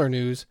similar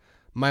news,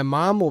 my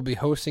mom will be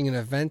hosting an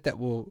event that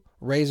will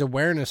raise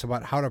awareness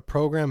about how to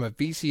program a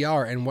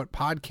VCR and what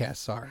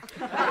podcasts are.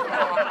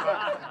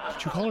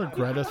 Did you call her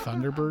Greta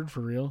Thunberg for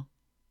real?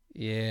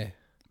 Yeah.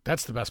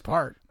 That's the best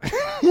part.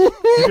 You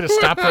could have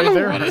stopped right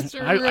there.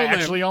 I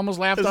actually almost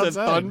laughed outside. Is it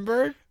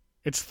Thunberg?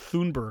 It's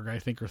Thunberg, I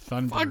think, or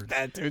Thunberg. Fuck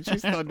that, dude.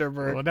 She's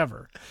Thunderbird.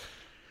 Whatever.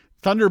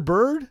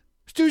 Thunderbird?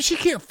 Dude, she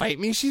can't fight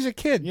me. She's a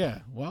kid. Yeah,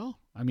 well,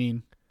 I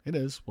mean, it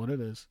is what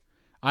it is.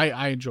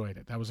 I enjoyed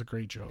it. That was a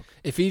great joke.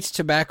 If each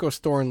tobacco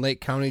store in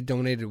Lake County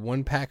donated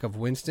 1 pack of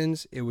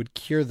Winston's, it would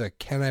cure the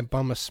Can I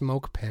Bum a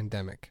Smoke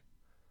pandemic.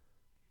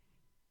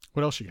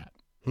 What else you got?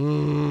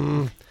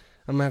 I'm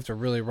going to have to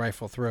really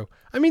rifle through.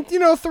 I mean,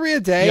 3 a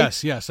day.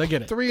 Yes, I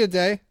get it. 3 a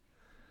day.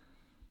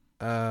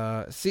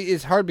 See,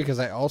 it's hard because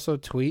I also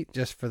tweet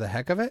just for the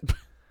heck of it.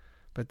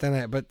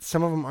 But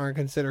some of them aren't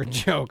considered a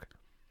joke.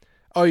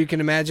 Oh, you can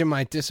imagine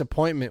my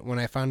disappointment when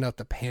I found out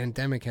the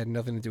pandemic had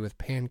nothing to do with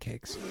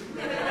pancakes.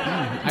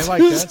 I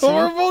like that. Just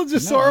horrible.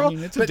 I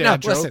mean, it's a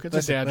dad joke. It's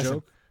a dad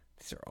joke.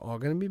 These are all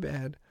going to be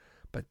bad,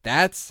 but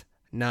that's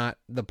not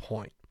the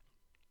point.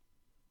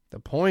 The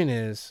point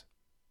is,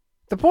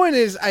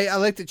 I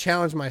like to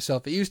challenge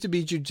myself. It used to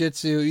be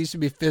jujitsu. It used to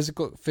be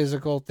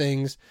physical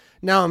things.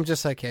 Now I'm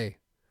just like, hey,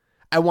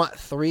 I want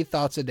 3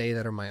 thoughts a day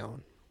that are my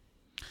own.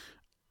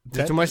 Is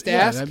that too much to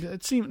ask?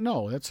 That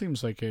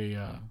seems like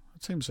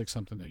it seems like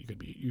something that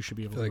you should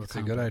be able to accomplish. It's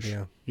a good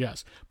idea.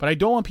 Yes, but I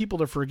don't want people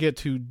to forget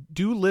to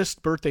do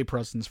list birthday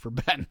presents for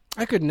Ben.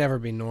 I could never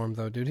be Norm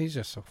though, dude. He's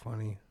just so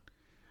funny.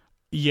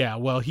 Yeah,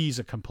 well, he's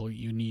a complete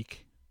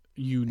unique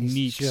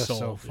he's just soul.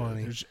 So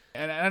funny.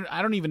 And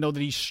I don't even know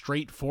that he's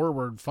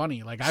straightforward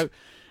funny. Like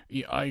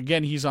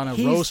again, he's on a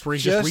roast where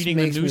he's just reading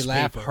the newspaper. Makes me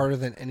laugh harder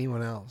than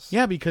anyone else.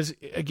 Yeah, because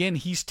again,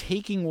 he's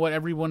taking what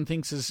everyone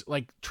thinks is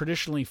like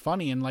traditionally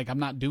funny, and like I'm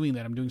not doing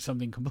that. I'm doing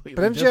something completely.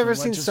 But haven't you ever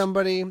seen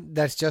somebody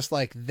that's just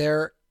like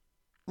they're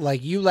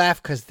like you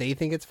laugh because they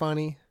think it's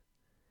funny?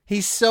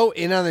 He's so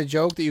in on the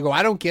joke that you go,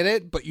 I don't get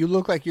it, but you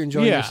look like you're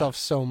enjoying yourself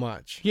so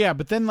much. Yeah,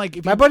 but then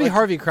like my buddy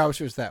Harvey Crouch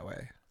was that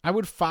way. I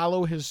would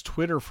follow his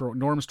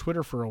Norm's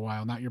Twitter for a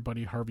while, not your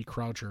buddy Harvey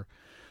Croucher.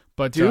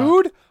 But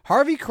dude,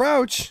 Harvey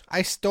Crouch,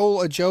 I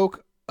stole a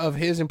joke of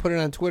his and put it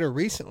on Twitter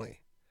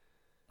recently.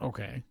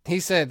 Okay. He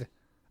said,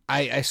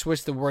 I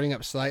switched the wording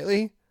up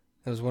slightly.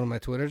 That was one of my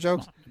Twitter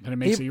jokes. And it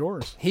makes it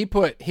yours. He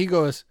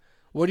goes,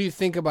 what do you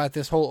think about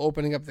this whole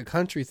opening up the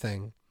country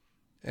thing?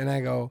 And I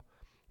go,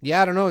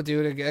 yeah, I don't know,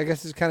 dude. I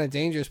guess it's kind of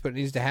dangerous, but it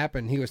needs to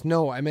happen. He goes,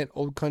 no, I meant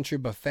Old Country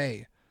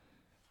Buffet.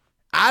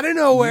 Out of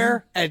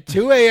nowhere, at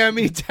 2 a.m.,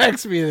 he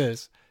texts me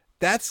this.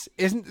 That's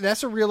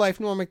a real life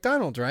Norm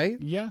Macdonald, right?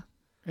 Yeah.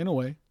 In a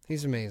way.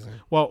 He's amazing.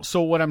 Well,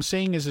 so what I'm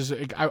saying is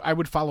I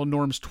would follow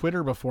Norm's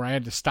Twitter before. I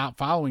had to stop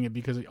following it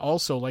because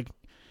also,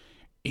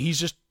 he's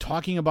just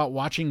talking about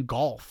watching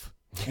golf.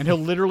 And he'll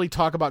literally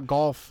talk about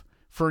golf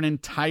for an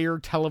entire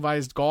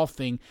televised golf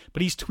thing,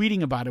 but he's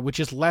tweeting about it,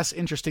 which is less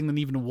interesting than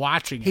even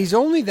watching it. He's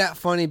only that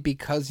funny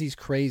because he's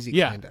crazy,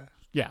 kind of.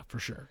 Yeah, for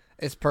sure.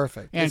 It's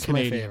perfect. And it's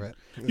Canadian. my favorite.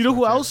 You know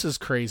who else is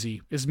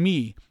crazy? Is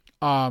me.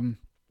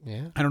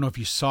 Yeah. I don't know if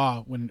you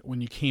saw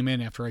when you came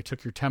in after I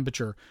took your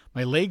temperature.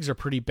 My legs are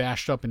pretty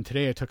bashed up, and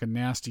today I took a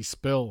nasty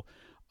spill.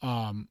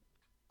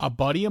 A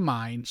buddy of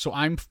mine, so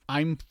I'm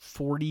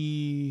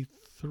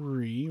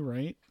 43,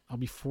 right? I'll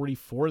be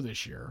 44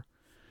 this year.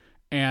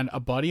 And a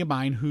buddy of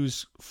mine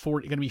who's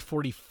going to be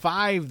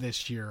 45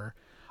 this year,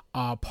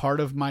 part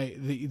of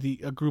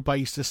a group I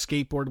used to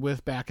skateboard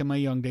with back in my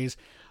young days,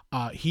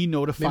 he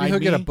notified me. Maybe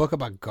he'll get a book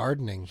about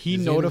gardening. He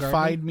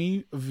notified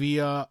me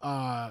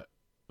via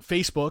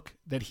Facebook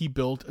that he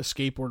built a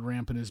skateboard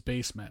ramp in his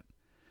basement.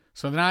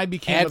 So then I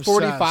became obsessed.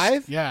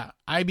 45? Yeah,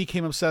 I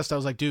became obsessed. I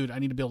was like, dude, I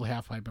need to build a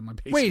half pipe in my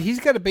basement. Wait,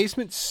 he's got a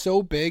basement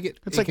so big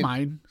it's like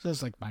mine.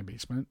 It's like my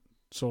basement.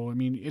 So I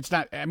mean, it's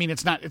not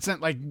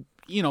like,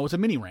 you know, it's a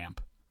mini ramp.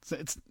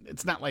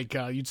 It's not like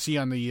you'd see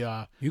on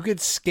the. You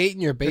could skate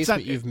in your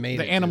basement. You've made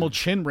the animal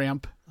chin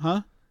ramp,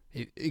 huh?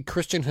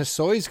 Christian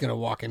Hossoi's gonna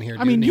walk in here.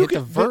 Dude, I mean, you hit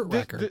the vert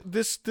record.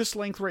 This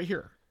length right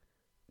here.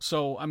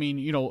 So I mean,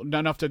 you know,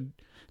 not enough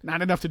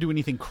to do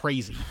anything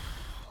crazy.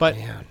 But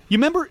Man. You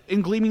remember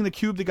in Gleaming the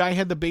Cube, the guy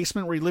had the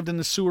basement where he lived in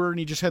the sewer and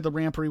he just had the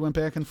ramp where he went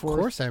back and forth. Of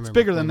course, I remember. It's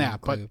bigger than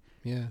that, but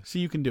yeah. See,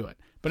 you can do it.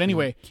 But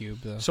anyway, Cube,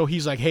 though. So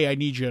he's like, "Hey, I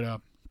need you to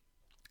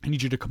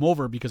come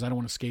over because I don't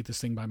want to skate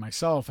this thing by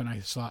myself." And I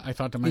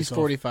thought to myself, he's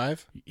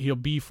 45. He'll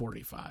be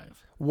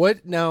 45.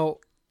 What now?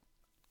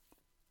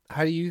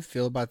 How do you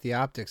feel about the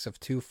optics of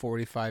two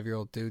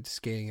 45-year-old dudes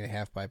skating in a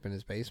half pipe in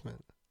his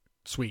basement?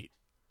 Sweet.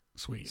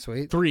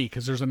 3,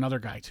 because there's another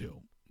guy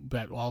too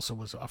that also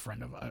was a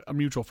friend of a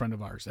mutual friend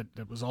of ours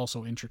that was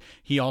also interested.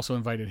 He also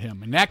invited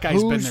him, and that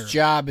guy's been there. Whose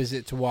job is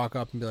it to walk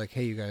up and be like,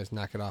 "Hey, you guys,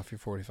 knock it off. You're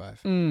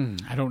 45."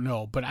 I don't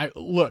know, but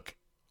look.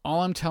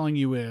 All I'm telling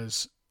you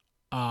is,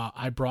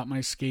 I brought my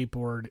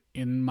skateboard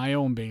in my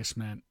own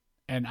basement,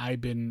 and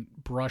I've been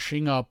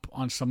brushing up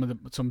on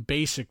some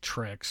basic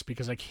tricks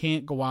because I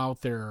can't go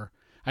out there.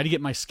 I had to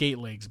get my skate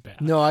legs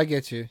back. No, I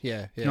get you.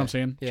 Yeah. You know what I'm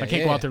saying? Yeah, so I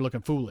can't go out there looking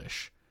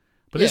foolish.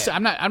 But this,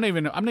 I'm not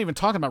even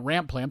talking about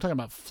ramp play. I'm talking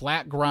about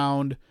flat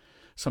ground,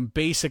 some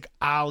basic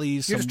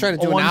ollies. You're some just trying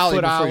to do an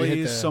ollie before ollies, you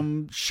hit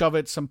some shove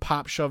it, some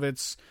pop shove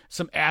it's,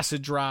 some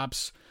acid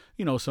drops.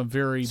 You know, some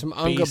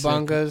unga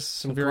bungas,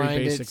 some very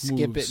grind basic it,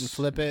 skip moves. it, and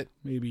flip it.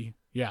 Maybe,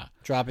 yeah.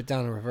 Drop it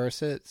down and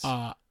reverse it.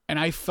 And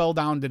I fell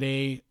down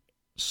today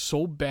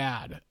so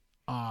bad.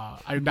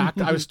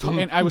 I was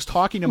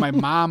talking to my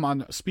mom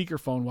on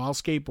speakerphone while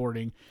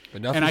skateboarding,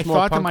 and I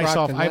thought to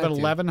myself, I have an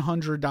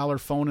 $1,100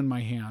 phone in my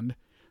hand.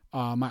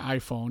 My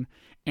iPhone,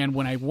 and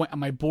when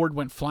my board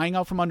went flying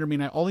out from under me,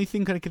 and the only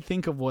thing that I could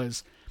think of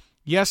was,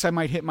 yes, I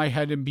might hit my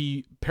head and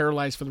be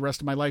paralyzed for the rest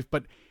of my life,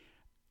 but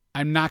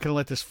I'm not going to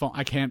let this phone.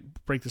 I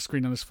can't break the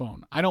screen on this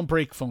phone. I don't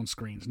break phone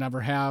screens,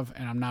 never have,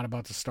 and I'm not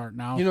about to start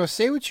now. You know,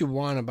 say what you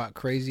want about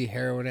crazy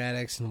heroin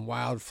addicts and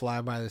wild fly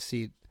by the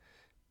seat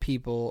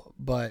people,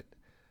 but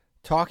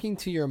talking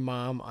to your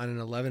mom on an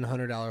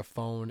 $1,100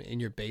 phone in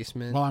your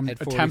basement, while I'm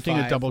attempting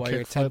a double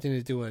kick flip, attempting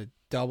to do a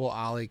double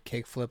ollie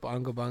kickflip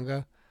unga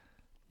bunga.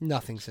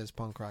 Nothing says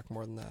punk rock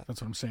more than that.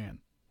 That's what I'm saying.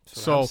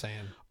 That's what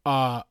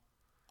I'm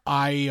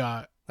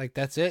saying. Like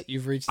that's it.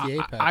 You've reached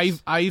the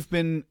apex. I've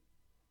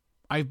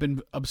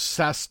been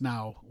obsessed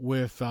now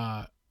with.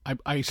 I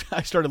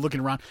started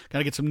looking around. Got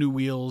to get some new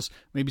wheels,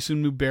 maybe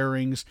some new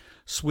bearings.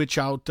 Switch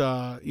out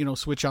some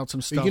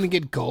stuff. Are you gonna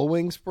get gull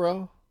wings,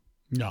 bro?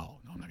 No,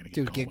 I'm not gonna get.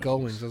 Dude, get gull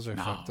wings. Those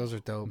are those are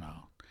dope.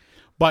 No,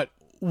 but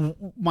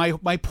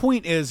my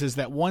point is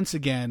that once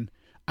again,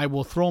 I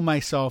will throw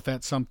myself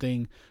at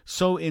something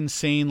so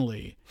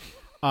insanely,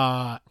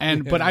 but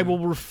I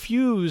will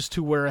refuse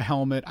to wear a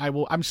helmet.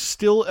 I'm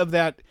still of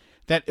that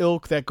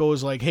ilk that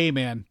goes like, hey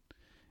man,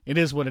 it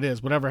is what it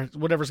is.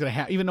 Whatever's gonna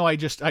happen. Even though I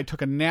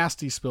took a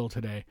nasty spill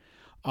today,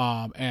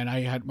 and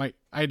I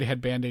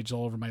had band-aids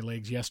all over my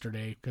legs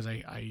yesterday because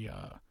I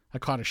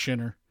caught a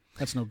shinner.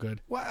 That's no good.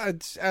 Well,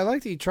 I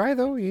like that you try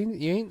though.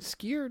 You ain't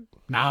scared.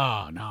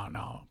 No.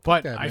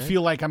 But I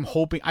feel like I'm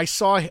hoping. I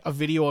saw a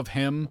video of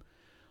him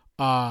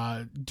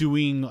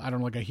doing, I don't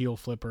know, like a heel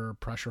flip or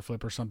pressure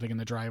flip or something in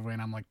the driveway,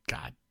 and I'm like,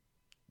 God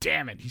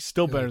damn it, he's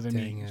still better than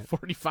me. He's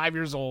 45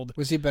 years old.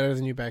 Was he better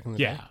than you back in the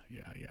day?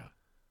 Yeah,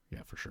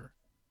 for sure.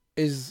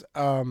 Is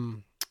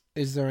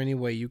there any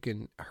way you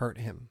can hurt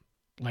him?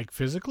 Like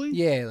physically?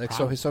 Yeah, like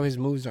probably. so his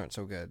moves aren't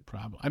so good.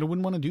 Probably. I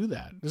wouldn't want to do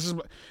that.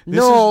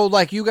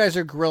 Like you guys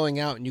are grilling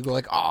out and you go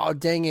like, oh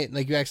dang it,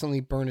 like you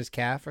accidentally burn his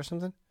calf or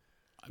something.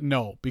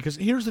 No, because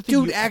here's the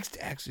thing, dude. I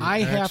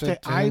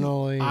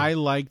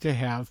like to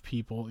have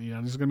people. You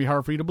know, this is going to be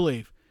hard for you to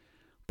believe,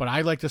 but I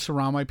like to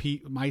surround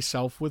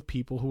myself with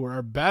people who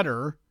are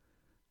better.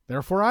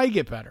 Therefore, I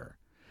get better.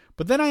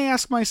 But then I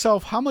ask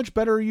myself, how much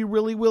better are you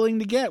really willing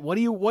to get? What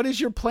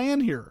is your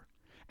plan here?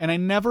 And I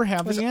never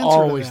have the answer. That's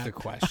always the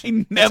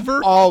question.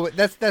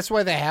 That's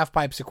why the half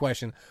pipe's a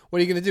question. What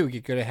are you going to do?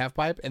 Get good at half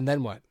pipe, and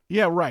then what?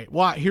 Yeah, right.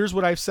 Well, here's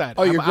what I've said.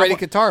 Oh, you're great at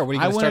guitar. What are you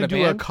going to start a band? I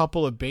want to do a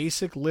couple of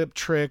basic lip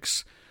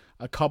tricks,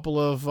 a couple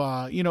of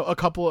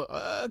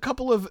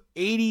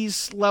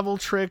 80s level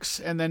tricks,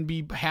 and then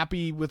be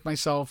happy with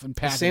myself and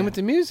pack. Same with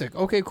the music.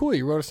 Okay, cool.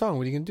 You wrote a song.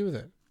 What are you going to do with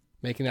it?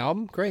 Make an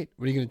album? Great.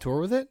 What are you going to tour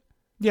with it?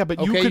 Yeah,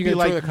 but you could be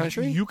like the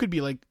country? You could be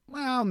like,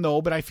 well,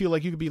 no, but I feel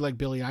like you could be like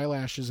Billie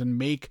Eilish and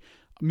make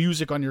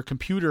music on your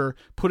computer,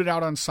 put it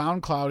out on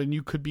SoundCloud, and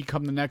you could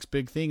become the next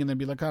big thing, and then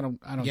be like, I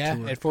don't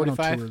tour. At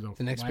 45,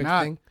 the next big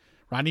thing.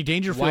 Rodney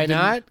Dangerfield. Why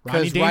not?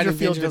 Rodney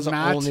Dangerfield was did the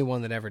not only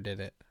one that ever did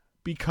it.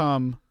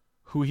 become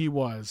who he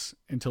was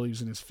until he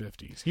was in his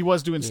 50s. He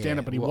was doing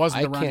stand-up, but he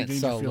wasn't the Rodney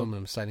Dangerfield. I can't sell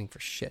aluminum siding for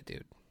shit,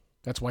 dude.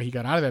 That's why he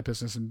got out of that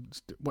business. And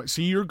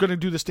see, you're going to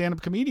do the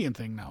stand-up comedian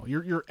thing now.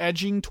 You're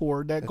edging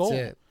toward that goal.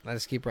 That's it. I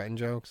just keep writing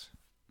jokes.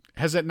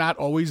 Has it not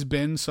always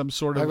been some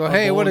sort of? I go,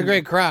 hey, what a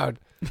great crowd!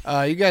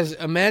 You guys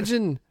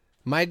imagine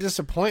my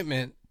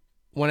disappointment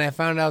when I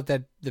found out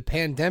that the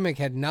pandemic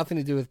had nothing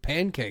to do with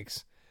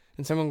pancakes,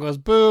 and someone goes,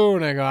 "Boo!"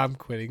 and I go, "I'm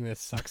quitting. This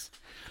sucks."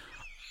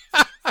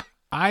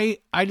 I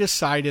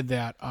decided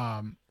that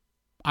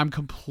I'm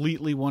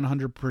completely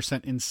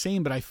 100%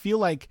 insane, but I feel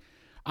like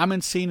I'm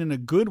insane in a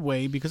good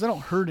way because I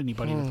don't hurt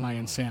anybody with my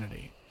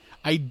insanity.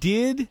 I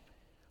did,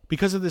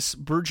 because of this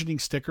burgeoning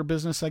sticker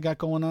business I got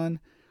going on.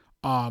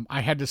 I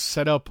had to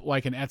set up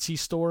like an Etsy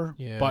store,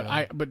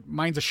 but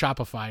mine's a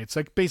Shopify. It's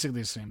like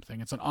basically the same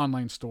thing. It's an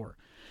online store,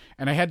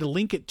 and I had to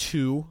link it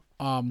to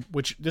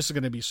which this is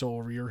going to be so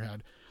over your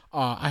head.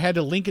 I had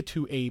to link it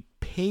to a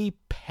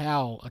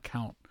PayPal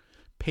account.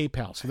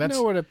 PayPal. So that's I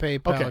know what a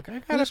PayPal. Okay.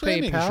 I got a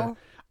PayPal.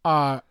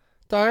 I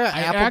got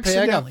Apple Pay.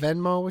 I got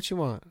Venmo. What you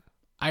want?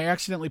 I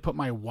accidentally put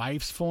my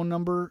wife's phone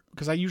number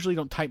because I usually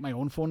don't type my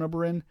own phone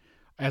number in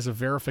as a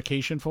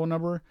verification phone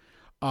number.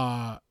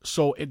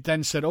 So it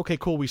then said, okay,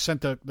 cool. We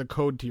sent the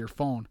code to your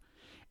phone.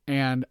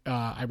 And,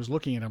 I was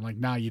looking at it. I'm like,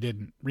 nah, you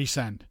didn't.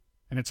 Resend.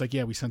 And it's like,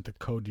 yeah, we sent the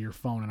code to your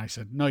phone. And I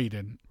said, no, you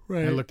didn't.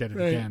 Right. And I looked at it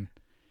again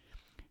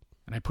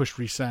and I pushed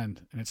resend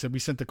and it said, we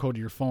sent the code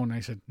to your phone. And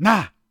I said,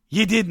 nah,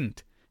 you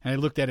didn't. And I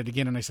looked at it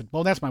again and I said,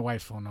 well, that's my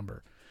wife's phone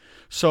number.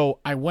 So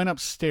I went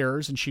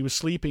upstairs and she was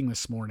sleeping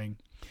this morning.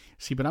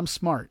 See, but I'm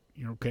smart,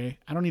 okay?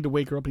 I don't need to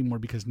wake her up anymore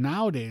because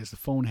nowadays the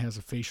phone has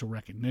a facial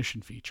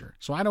recognition feature.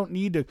 So I don't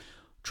need to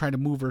try to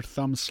move her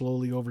thumb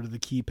slowly over to the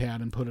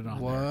keypad and put it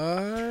on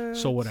there.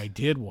 So what I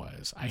did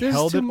was I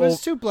held it over.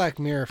 It's too Black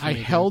Mirror for me. I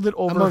held it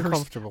over I'm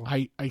uncomfortable.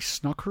 I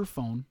snuck her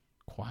phone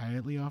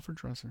quietly off her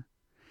dresser,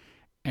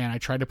 and I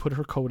tried to put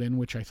her code in,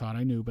 which I thought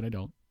I knew, but I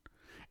don't.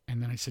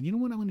 And then I said, you know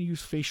what? I'm going to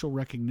use facial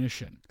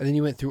recognition. And then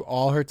you went through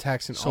all her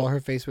texts and all her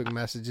Facebook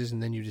messages,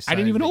 and then you decided I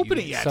didn't even open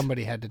it yet.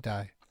 Somebody had to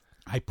die.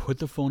 I put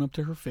the phone up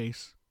to her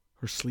face,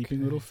 her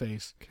sleeping little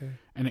face,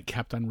 and it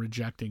kept on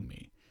rejecting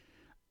me.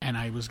 And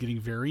I was getting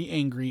very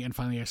angry, and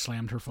finally I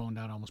slammed her phone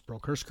down, almost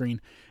broke her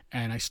screen,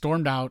 and I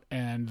stormed out,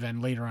 and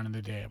then later on in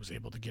the day I was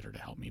able to get her to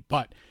help me.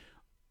 But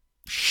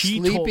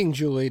Sleeping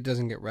Julie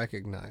doesn't get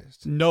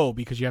recognized. No,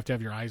 because you have to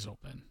have your eyes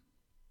open.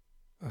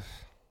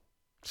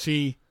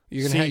 See?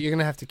 You're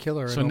gonna have to kill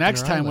her. So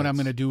next time, what I'm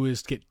gonna do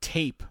is get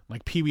tape,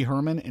 like Pee Wee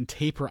Herman, and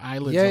tape her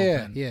eyelids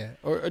open. Yeah.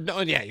 Or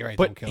no, yeah, you're right.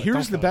 But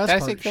here's the best part.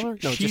 Did I say kill her?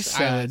 No, she just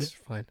said, eyelids.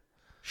 Fine.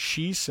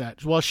 She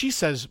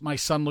says my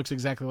son looks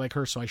exactly like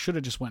her, so I should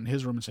have just went in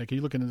his room and said, "Can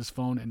you look into this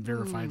phone?" and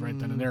verified right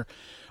then and there.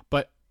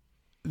 But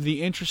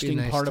the interesting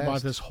part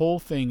about this whole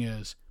thing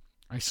is,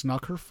 I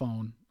snuck her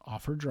phone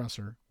off her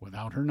dresser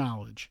without her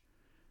knowledge,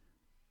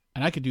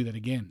 and I could do that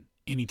again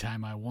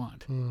anytime I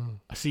want.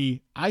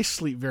 See, I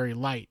sleep very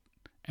light.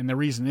 And the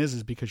reason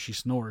is because she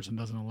snores and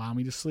doesn't allow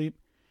me to sleep.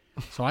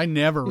 So I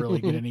never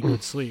really get any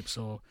good sleep.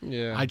 So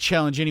I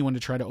challenge anyone to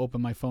try to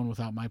open my phone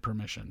without my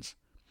permissions.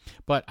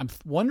 But I'm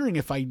wondering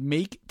if I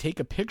take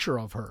a picture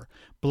of her,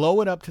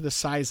 blow it up to the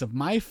size of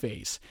my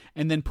face,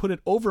 and then put it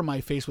over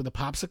my face with a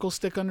popsicle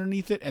stick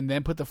underneath it, and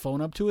then put the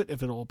phone up to it,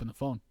 if it'll open the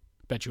phone.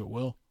 Bet you it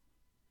will.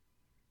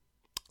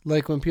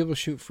 Like when people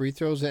shoot free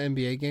throws at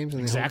NBA games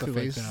and they hold the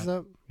faces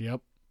up?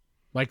 Yep.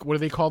 Like, what do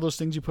they call those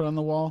things you put on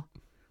the wall?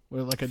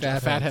 Like a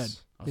fat head.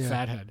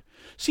 Fat head.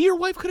 See, your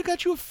wife could have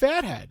got you a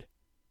fat head.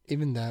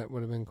 Even that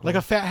would have been cool. Like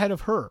a fat head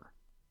of her.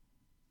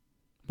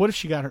 What if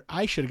she got her?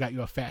 I should have got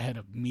you a fat head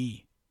of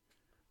me.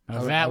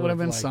 Now, that would have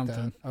been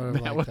something.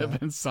 That would have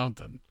been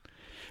something.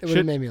 It would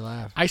have made me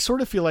laugh. I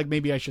sort of feel like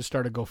maybe I should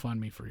start a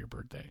GoFundMe for your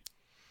birthday.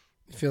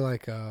 I feel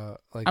like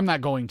I'm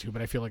not going to,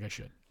 but I feel like I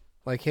should.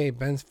 Like, hey,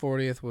 Ben's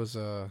 40th was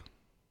a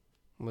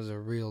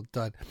real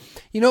dud.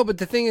 But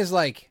the thing is,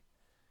 like,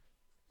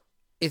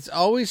 it's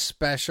always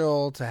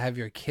special to have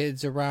your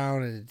kids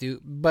around and to do,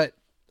 but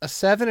a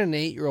 7 and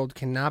 8-year-old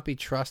cannot be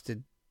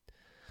trusted.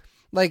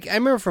 Like, I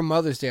remember for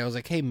Mother's Day, I was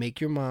like, hey, make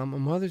your mom a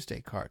Mother's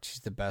Day card. She's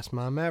the best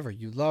mom ever.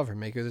 You love her.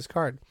 Make her this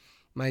card.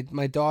 My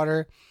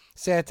daughter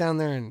sat down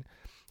there and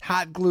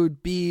hot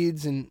glued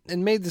beads and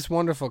made this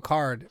wonderful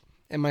card.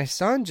 And my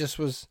son just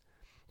was,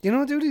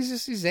 dude,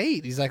 he's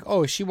 8. He's like,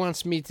 oh, she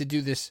wants me to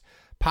do this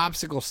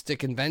popsicle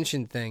stick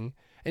invention thing.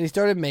 And he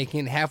started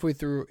making it. Halfway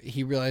through,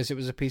 he realized it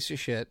was a piece of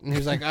shit. And he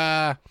was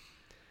like,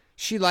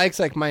 she likes,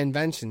 like, my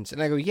inventions.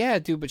 And I go, yeah,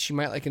 dude, but she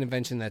might like an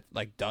invention that,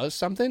 like, does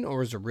something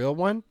or is a real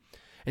one.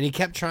 And he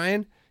kept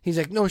trying. He's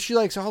like, no, she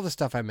likes all the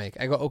stuff I make.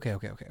 I go, okay.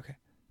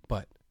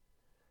 But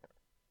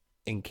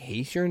in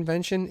case your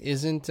invention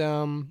isn't,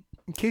 in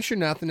case you're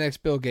not the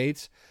next Bill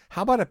Gates,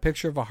 how about a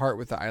picture of a heart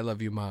with the I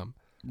love you, mom?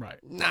 Right.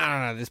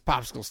 No, this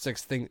popsicle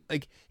sticks thing.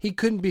 Like, he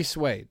couldn't be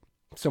swayed.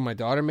 So my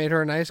daughter made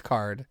her a nice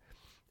card,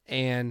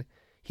 and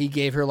he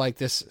gave her like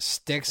this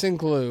sticks and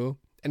glue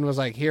and was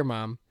like, here,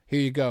 Mom, here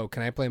you go.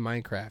 Can I play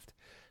Minecraft?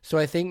 So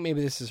I think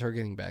maybe this is her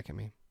getting back at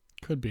me.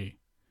 Could be.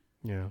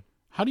 Yeah.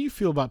 How do you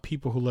feel about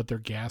people who let their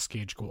gas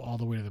gauge go all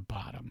the way to the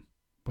bottom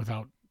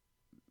without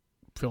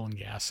filling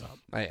gas up?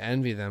 I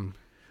envy them.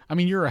 I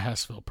mean, you're a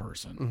Hessville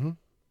person.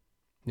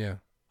 Mm-hmm. Yeah.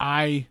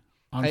 I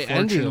envy those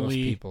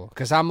unfortunately people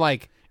because I'm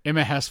like, am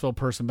a Hessville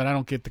person, but I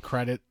don't get the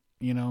credit.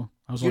 You know,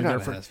 I was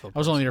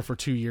only there for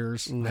 2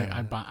 years. No.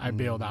 I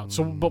bailed out.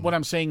 So, but what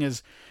I'm saying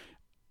is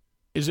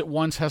it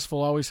once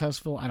Hessville, always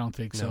Hessville? I don't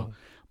think so. No.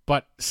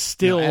 But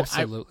still, no,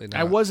 absolutely not.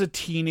 I was a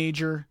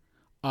teenager,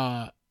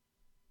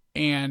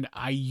 and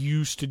I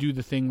used to do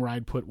the thing where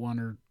I'd put $1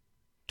 or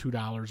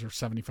 $2 or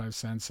 75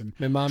 cents and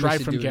my mom drive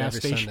used to from do gas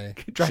it every station.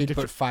 Sunday. She'd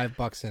put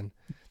 $5 in.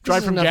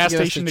 Drive from gas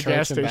station to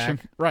gas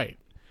station. Right.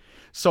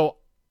 So,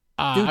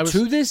 dude,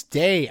 to this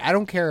day, I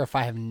don't care if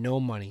I have no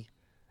money.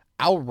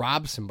 I'll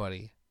rob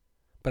somebody.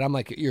 But I'm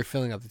like, you're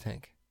filling up the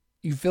tank.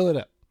 You fill it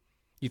up.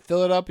 You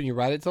fill it up and you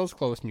ride it till it's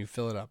close and you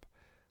fill it up.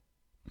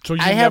 So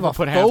you I have a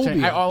put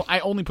phobia. I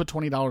only put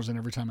 $20 in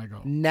every time I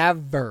go.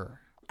 Never.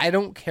 I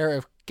don't care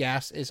if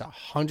gas is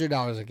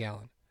 $100 a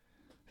gallon.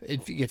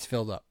 It gets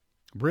filled up.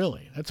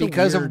 Really? That's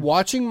because of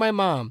watching my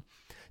mom.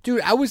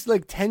 Dude, I was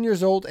like 10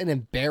 years old and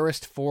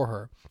embarrassed for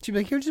her. She'd be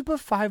like, here, just put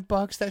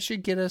 $5. That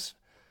should get us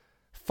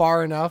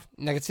far enough.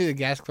 And I could see the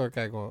gas clerk.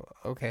 I go,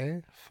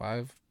 okay,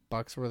 $5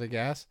 worth of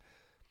gas.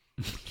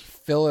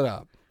 Fill it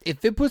up.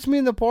 If it puts me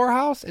in the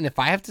poorhouse and if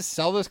I have to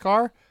sell this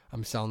car,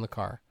 I'm selling the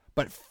car.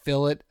 But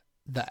fill it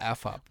the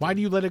F up. Dude. Why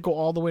do you let it go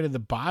all the way to the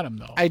bottom,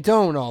 though? I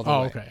don't all the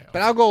way. Okay.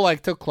 But I'll go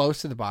like too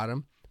close to the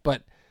bottom.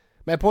 But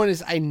my point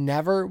is I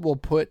never will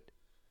put,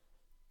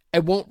 I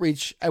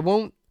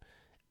won't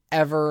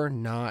ever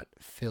not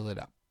fill it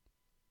up.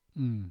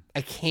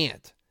 I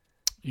can't.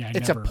 Yeah,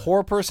 it's a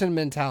poor person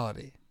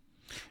mentality.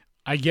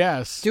 I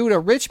guess. Dude, a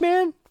rich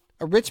man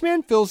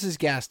fills his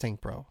gas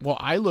tank, bro. Well,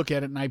 I look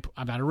at it and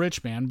I'm not a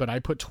rich man, but I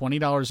put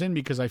 $20 in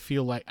because I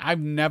feel like I've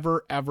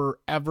never, ever,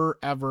 ever,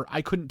 ever,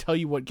 I couldn't tell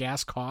you what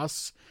gas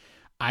costs.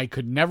 I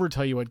could never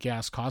tell you what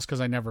gas costs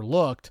because I never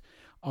looked.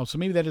 Oh, so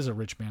maybe that is a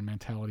rich man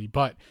mentality.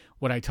 But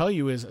what I tell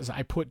you is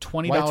I put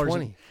 $20. Why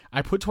 20?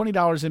 I put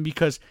 $20 in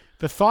because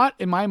the thought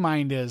in my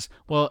mind is,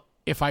 well,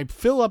 if I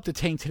fill up the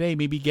tank today,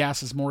 maybe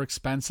gas is more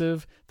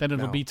expensive than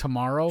it'll be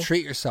tomorrow.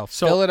 Treat yourself.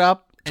 So fill it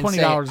up. And $20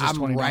 say, is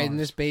 $20. I'm riding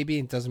this baby.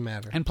 It doesn't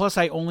matter. And plus,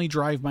 I only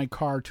drive my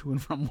car to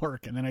and from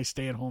work, and then I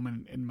stay at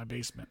home in my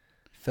basement.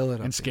 Fill it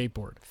up. And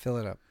skateboard. Fill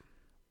it up.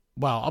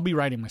 Well, I'll be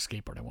riding my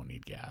skateboard. I won't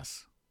need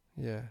gas.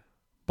 Yeah.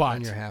 But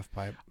on your half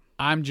pipe.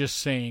 I'm just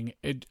saying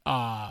it.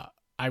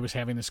 I was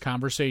having this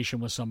conversation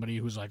with somebody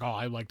who's like, "Oh,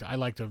 I like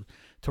to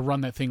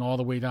run that thing all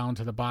the way down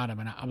to the bottom,"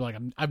 and I'm like,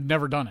 I've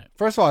never done it.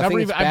 First of all, I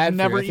think it's bad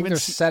never for you. I think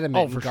there's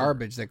sediment and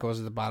garbage that goes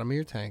at the bottom of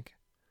your tank.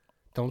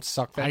 Don't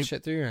suck that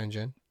shit through your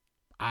engine.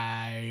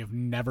 I've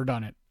never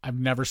done it. I've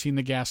never seen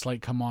the gas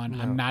light come on. No.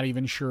 I'm not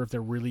even sure if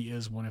there really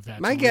is one. If that's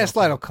my gas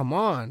light will come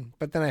on,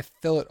 but then I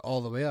fill it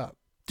all the way up.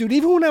 Dude,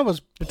 even when I was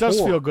poor, it does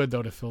feel good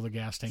though to fill the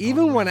gas tank.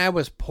 Even when I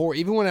was poor,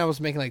 even when I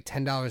was making like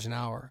 $10 an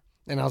hour,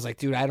 and I was like,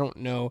 dude, I don't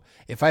know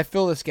if I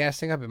fill this gas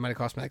tank up, it might have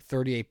cost me like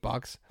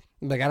 $38.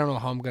 Like I don't know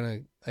how I'm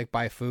gonna like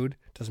buy food.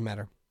 Doesn't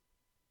matter.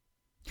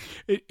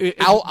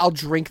 I'll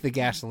drink the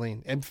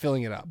gasoline and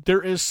filling it up.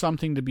 There is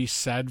something to be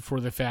said for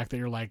the fact that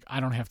you're like, I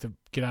don't have to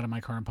get out of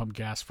my car and pump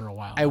gas for a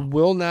while. I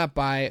will not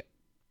buy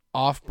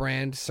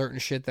off-brand certain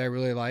shit that I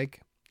really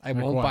like. I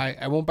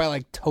won't buy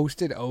like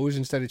toasted O's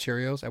instead of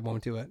Cheerios. I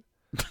won't do it.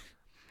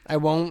 I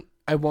won't.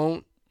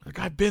 Like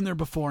I've been there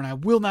before, and I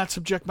will not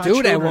subject my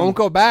children. I won't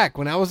go back.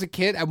 When I was a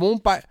kid, I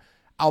won't buy.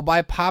 I'll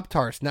buy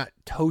Pop-Tarts, not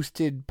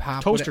toasted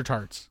Pop. Toaster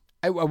tarts.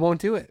 I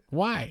won't do it.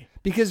 Why?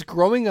 Because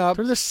growing up,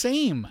 they're the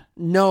same.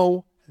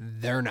 No,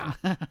 they're not.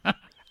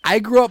 I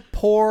grew up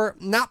poor,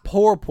 not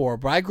poor,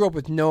 but I grew up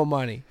with no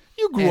money.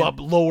 You grew up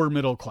lower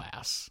middle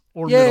class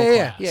or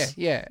middle class.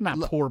 Yeah.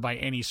 Not poor by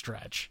any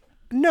stretch.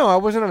 No, I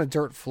wasn't on a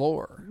dirt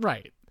floor.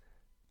 Right.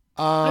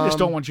 I just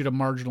don't want you to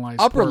marginalize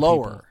upper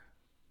lower. People.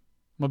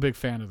 I'm a big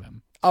fan of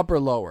them. Upper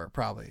lower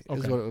probably is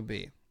what it would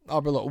be.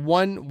 Upper lower.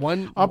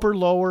 One upper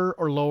lower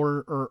or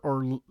lower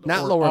or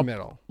not or lower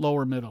middle.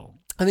 Lower middle.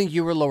 I think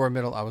you were lower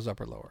middle. I was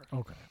upper lower.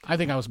 Okay. I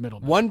think I was middle.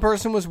 One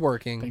person was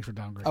working. Thanks for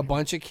downgrading. A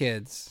bunch of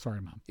kids. Sorry,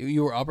 Mom.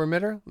 You were upper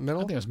middle? I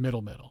think it was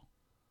middle.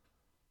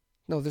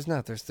 No, there's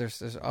not.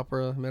 There's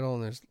upper middle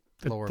and there's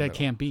lower middle. That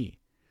can't be.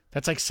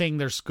 That's like saying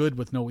there's good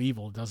with no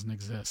evil. It doesn't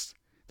exist.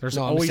 There's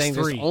no, always I'm saying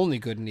three. There's only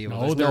good and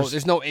evil. No,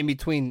 there's no in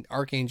between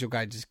Archangel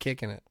guy just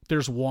kicking it.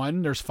 There's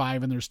 1, there's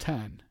 5, and there's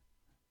 10.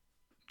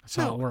 That's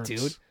how it works.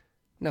 Dude.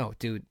 No,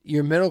 dude.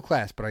 You're middle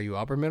class, but are you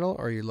upper middle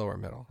or are you lower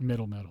middle?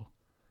 Middle.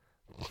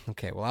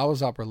 Okay, well, I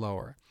was upper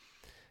lower.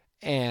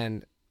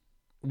 And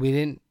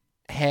we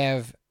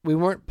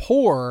weren't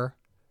poor,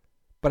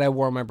 but I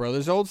wore my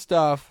brother's old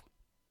stuff.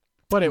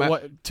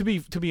 But to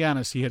be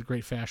honest, he had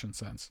great fashion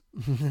sense.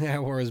 I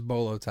wore his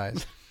bolo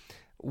ties.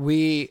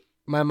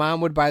 My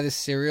mom would buy the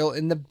cereal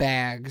in the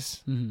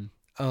bags.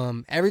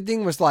 Mm-hmm.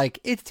 Everything was like,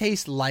 it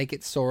tastes like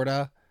it,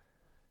 sorta.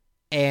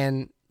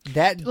 And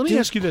that... Let me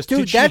ask you this.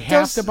 Did she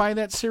have to buy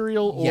that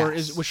cereal, or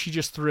was she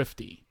just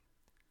thrifty?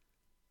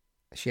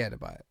 She had to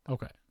buy it.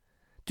 Okay.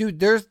 Dude,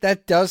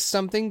 that does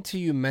something to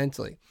you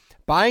mentally.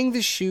 Buying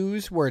the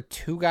shoes where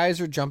two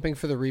guys are jumping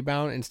for the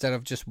rebound instead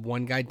of just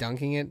one guy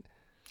dunking it.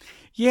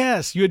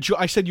 Yes, you had.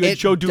 I said you had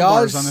Joe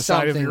Dumars on the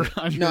side of your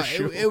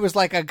shoe. It was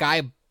like a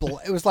guy.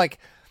 It was like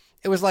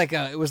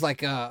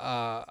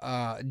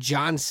a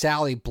John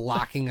Sally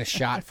blocking a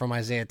shot from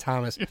Isaiah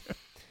Thomas.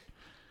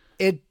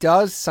 It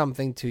does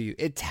something to you.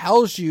 It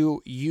tells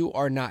you you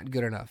are not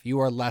good enough. You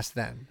are less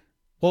than.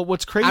 Well,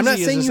 what's crazy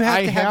is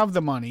I have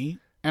the money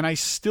and I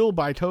still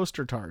buy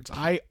toaster tarts.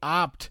 I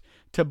opt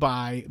to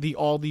buy the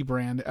Aldi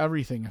brand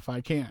everything if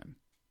I can.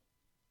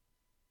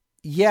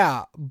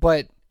 Yeah,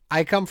 but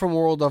I come from a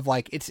world of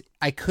like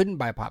I couldn't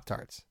buy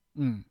Pop-Tarts.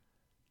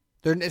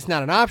 It's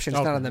not an option.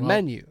 It's not on the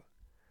menu.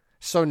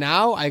 So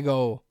now I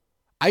go,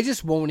 I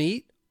just won't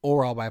eat,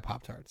 or I'll buy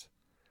Pop-Tarts.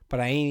 But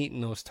I ain't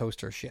eating those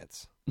toaster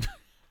shits.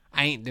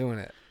 I ain't doing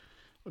it.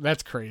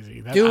 That's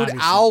crazy. Dude,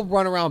 I'll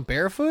run around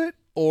barefoot,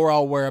 or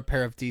I'll wear a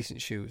pair of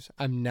decent shoes.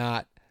 I'm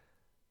not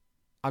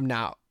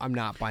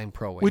buying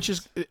Pro Wings. Which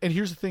is, and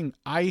here's the thing.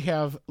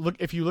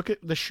 If you look at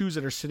the shoes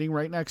that are sitting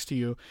right next to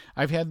you,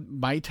 I've had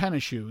my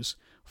tennis shoes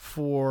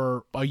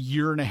for a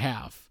year and a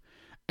half.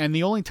 And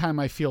the only time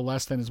I feel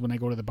less than is when I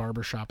go to the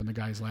barber shop and the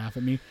guys laugh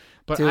at me.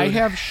 But dude, I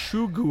have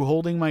shoe goo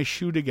holding my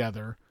shoe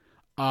together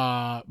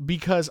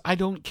because I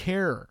don't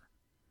care.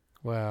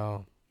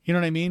 Well, you know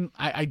what I mean?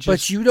 I just.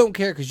 But you don't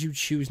care because you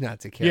choose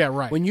not to care. Yeah,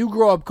 right. When you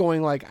grow up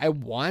going like, I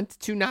want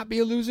to not be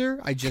a loser,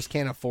 I just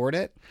can't afford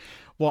it.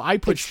 Well, I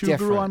put shoe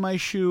glue on my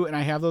shoe, and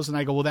I have those, and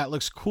I go, well, that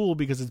looks cool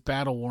because it's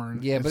battle worn.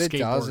 Yeah, but it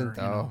doesn't,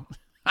 though. You know?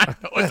 I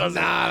know it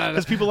doesn't.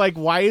 Because people are like,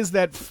 why is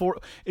that for?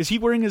 Is he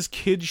wearing his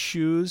kid's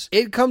shoes?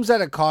 It comes at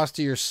a cost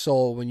to your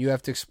soul when you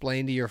have to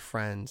explain to your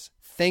friends.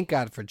 Thank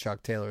God for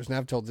Chuck Taylors, and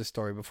I've told this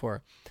story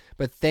before,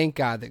 but thank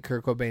God that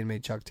Kurt Cobain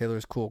made Chuck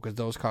Taylors cool because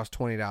those cost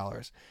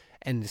 $20.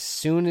 And as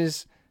soon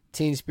as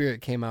Teen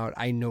Spirit came out,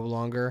 I no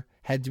longer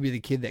had to be the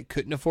kid that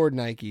couldn't afford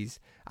Nikes.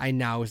 I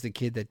now was the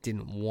kid that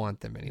didn't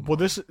want them anymore.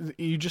 Well,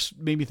 you just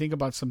made me think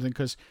about something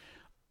because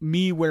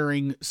me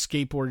wearing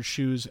skateboard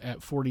shoes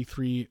at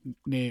 43,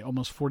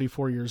 almost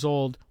 44 years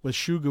old with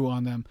shoe goo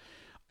on them,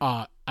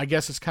 I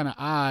guess it's kind of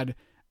odd.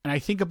 And I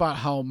think about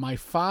how my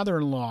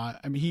father-in-law,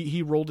 I mean,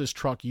 he rolled his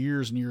truck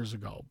years and years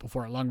ago,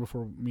 long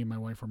before me and my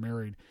wife were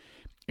married.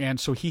 And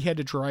so he had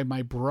to drive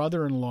my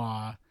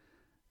brother-in-law's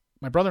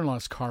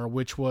car,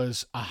 which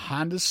was a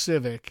Honda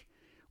Civic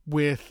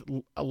with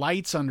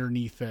lights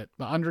underneath it,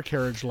 the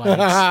undercarriage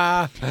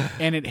lights.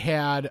 And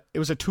it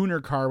was a tuner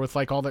car with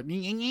like all that,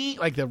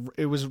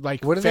 it was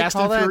like what Fast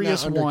and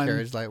Furious 1.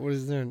 Undercarriage light. What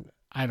is there?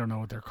 I don't know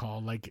what they're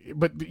called.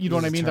 But you know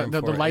what I mean?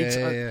 The lights.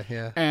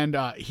 Yeah. And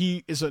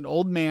he is an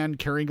old man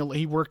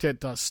he worked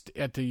at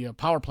the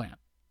power plant.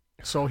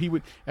 So he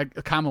would,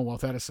 at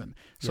Commonwealth Edison.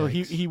 So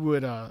he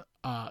would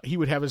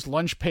have his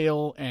lunch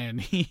pail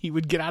and he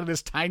would get out of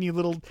this tiny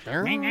little.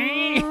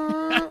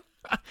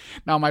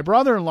 Now, my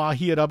brother-in-law,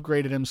 he had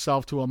upgraded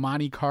himself to a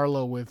Monte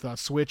Carlo with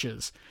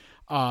switches.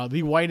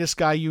 The whitest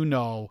guy you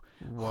know.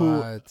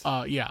 What?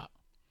 Yeah.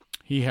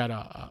 He had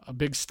a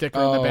big sticker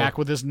in the back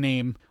with his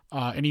name,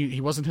 and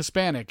he wasn't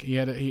Hispanic.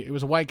 He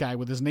was a white guy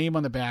with his name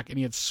on the back, and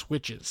he had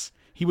switches.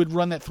 He would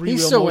run that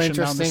three-wheel motion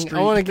down the street.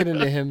 I want to get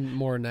into him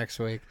more next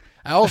week.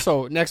 I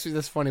also, next week,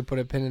 that's funny, put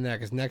a pin in that,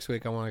 because next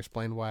week I want to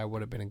explain why I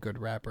would have been a good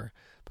rapper.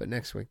 But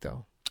next week,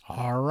 though.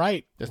 All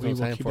right. We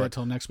will keep that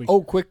till next week.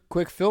 Oh,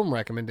 quick film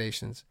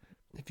recommendations.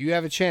 If you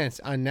have a chance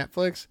on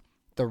Netflix,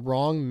 The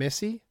Wrong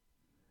Missy.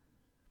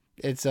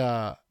 It's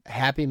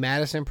Happy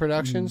Madison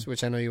Productions,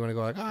 which I know you want to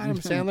go like, Adam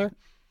Sandler.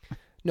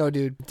 No,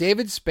 dude.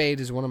 David Spade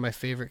is one of my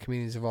favorite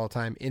comedians of all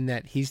time in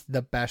that he's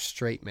the best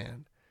straight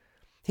man.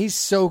 He's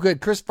so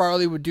good. Chris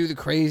Farley would do the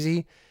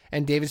crazy,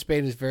 and David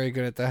Spade is very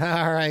good at the,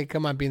 all right,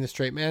 come on, being the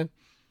straight man.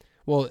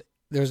 Well,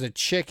 there's a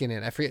chick in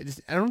it. I forget.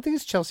 I don't think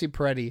it's Chelsea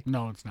Peretti.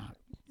 No, it's not.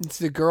 It's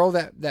the girl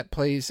that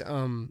plays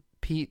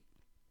Pete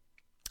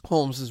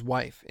Holmes'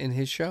 wife in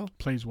his show.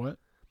 Plays what?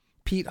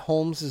 Pete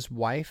Holmes'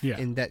 wife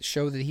in that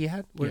show that he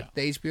had, the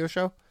HBO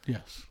show.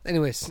 Yes.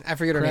 Anyways, I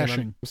forget her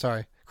name. I'm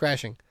sorry.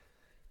 Crashing.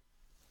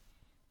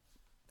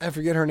 I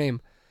forget her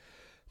name.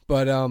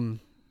 But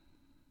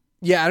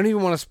yeah, I don't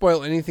even want to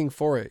spoil anything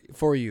for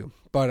you.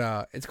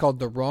 But it's called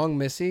The Wrong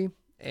Missy,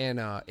 and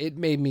it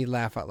made me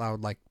laugh out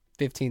loud like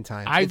 15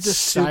 times. I've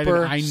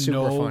decided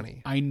super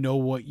funny. I know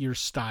what your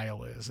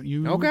style is.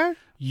 Okay.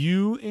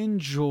 You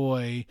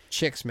enjoy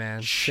chicks,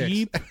 man.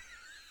 Cheap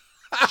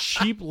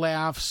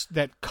laughs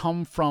that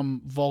come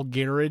from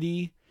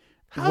vulgarity.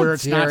 Where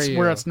it's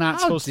not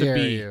supposed to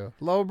be. You?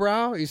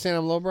 Lowbrow? Are you saying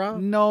I'm lowbrow?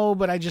 No,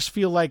 but I just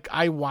feel like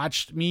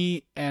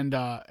me and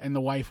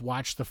the wife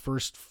watched the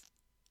first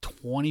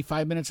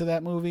 25 minutes of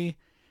that movie,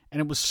 and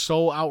it was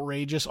so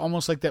outrageous,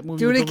 almost like that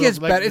movie. Dude, it gets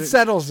better. It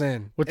settles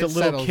in with the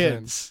little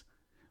kids.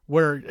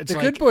 where it's The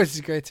Good Boys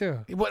is great too.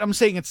 What I'm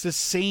saying, it's the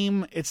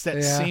same. It's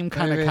that same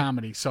kind of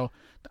comedy. So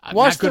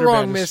watch The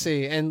Wrong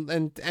Missy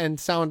and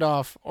sound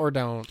off or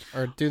don't,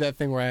 or do that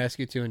thing where I ask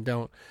you to and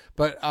don't.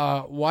 But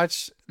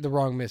watch The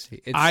Wrong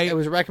Missy. It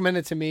was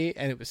recommended to me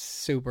and it was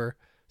super,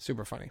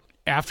 super funny.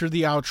 After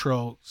the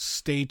outro,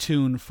 stay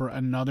tuned for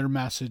another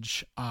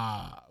message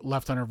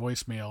left on our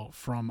voicemail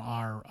from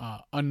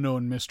our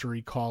unknown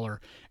mystery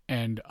caller.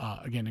 And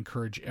again,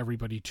 encourage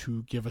everybody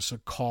to give us a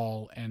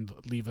call and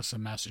leave us a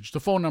message. The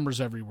phone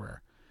number's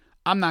everywhere.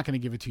 I'm not going to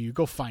give it to you.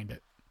 Go find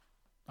it.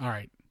 All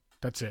right.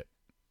 That's it.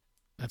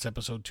 That's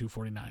episode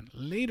 249.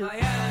 Later.